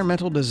largest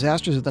environmental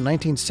disasters of the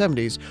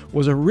 1970s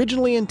was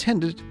originally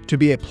intended to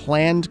be a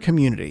planned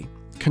community.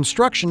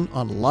 Construction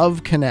on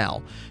Love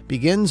Canal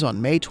begins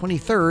on May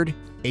 23rd,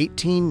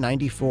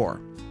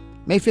 1894.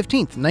 May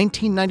 15th,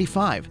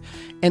 1995,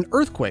 an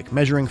earthquake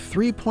measuring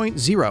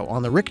 3.0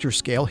 on the Richter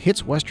scale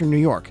hits western New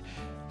York.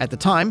 At the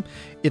time,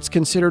 it's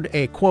considered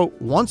a, quote,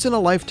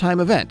 once-in-a-lifetime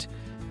event.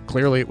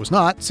 Clearly it was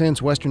not,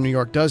 since Western New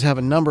York does have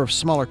a number of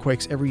smaller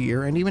quakes every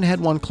year and even had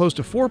one close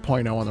to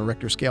 4.0 on the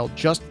Richter scale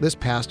just this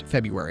past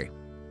February.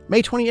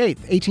 May 28,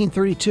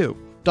 1832,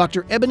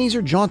 Dr.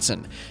 Ebenezer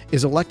Johnson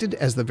is elected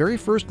as the very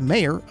first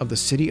mayor of the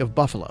city of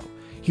Buffalo.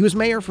 He was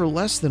mayor for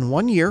less than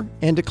 1 year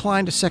and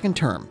declined a second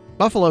term.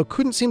 Buffalo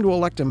couldn't seem to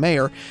elect a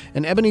mayor,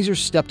 and Ebenezer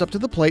stepped up to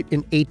the plate in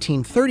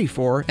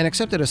 1834 and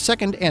accepted a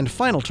second and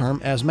final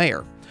term as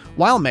mayor.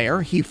 While mayor,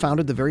 he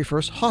founded the very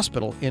first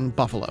hospital in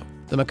Buffalo,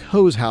 the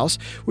McHose House,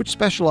 which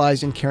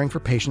specialized in caring for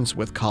patients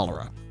with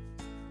cholera.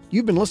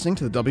 You've been listening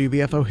to the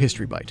WBFO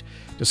History Bite.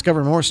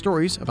 Discover more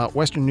stories about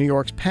Western New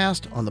York's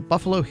past on the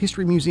Buffalo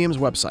History Museum's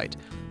website.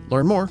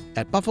 Learn more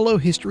at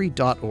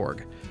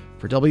buffalohistory.org.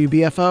 For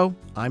WBFO,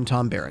 I'm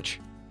Tom Barrich.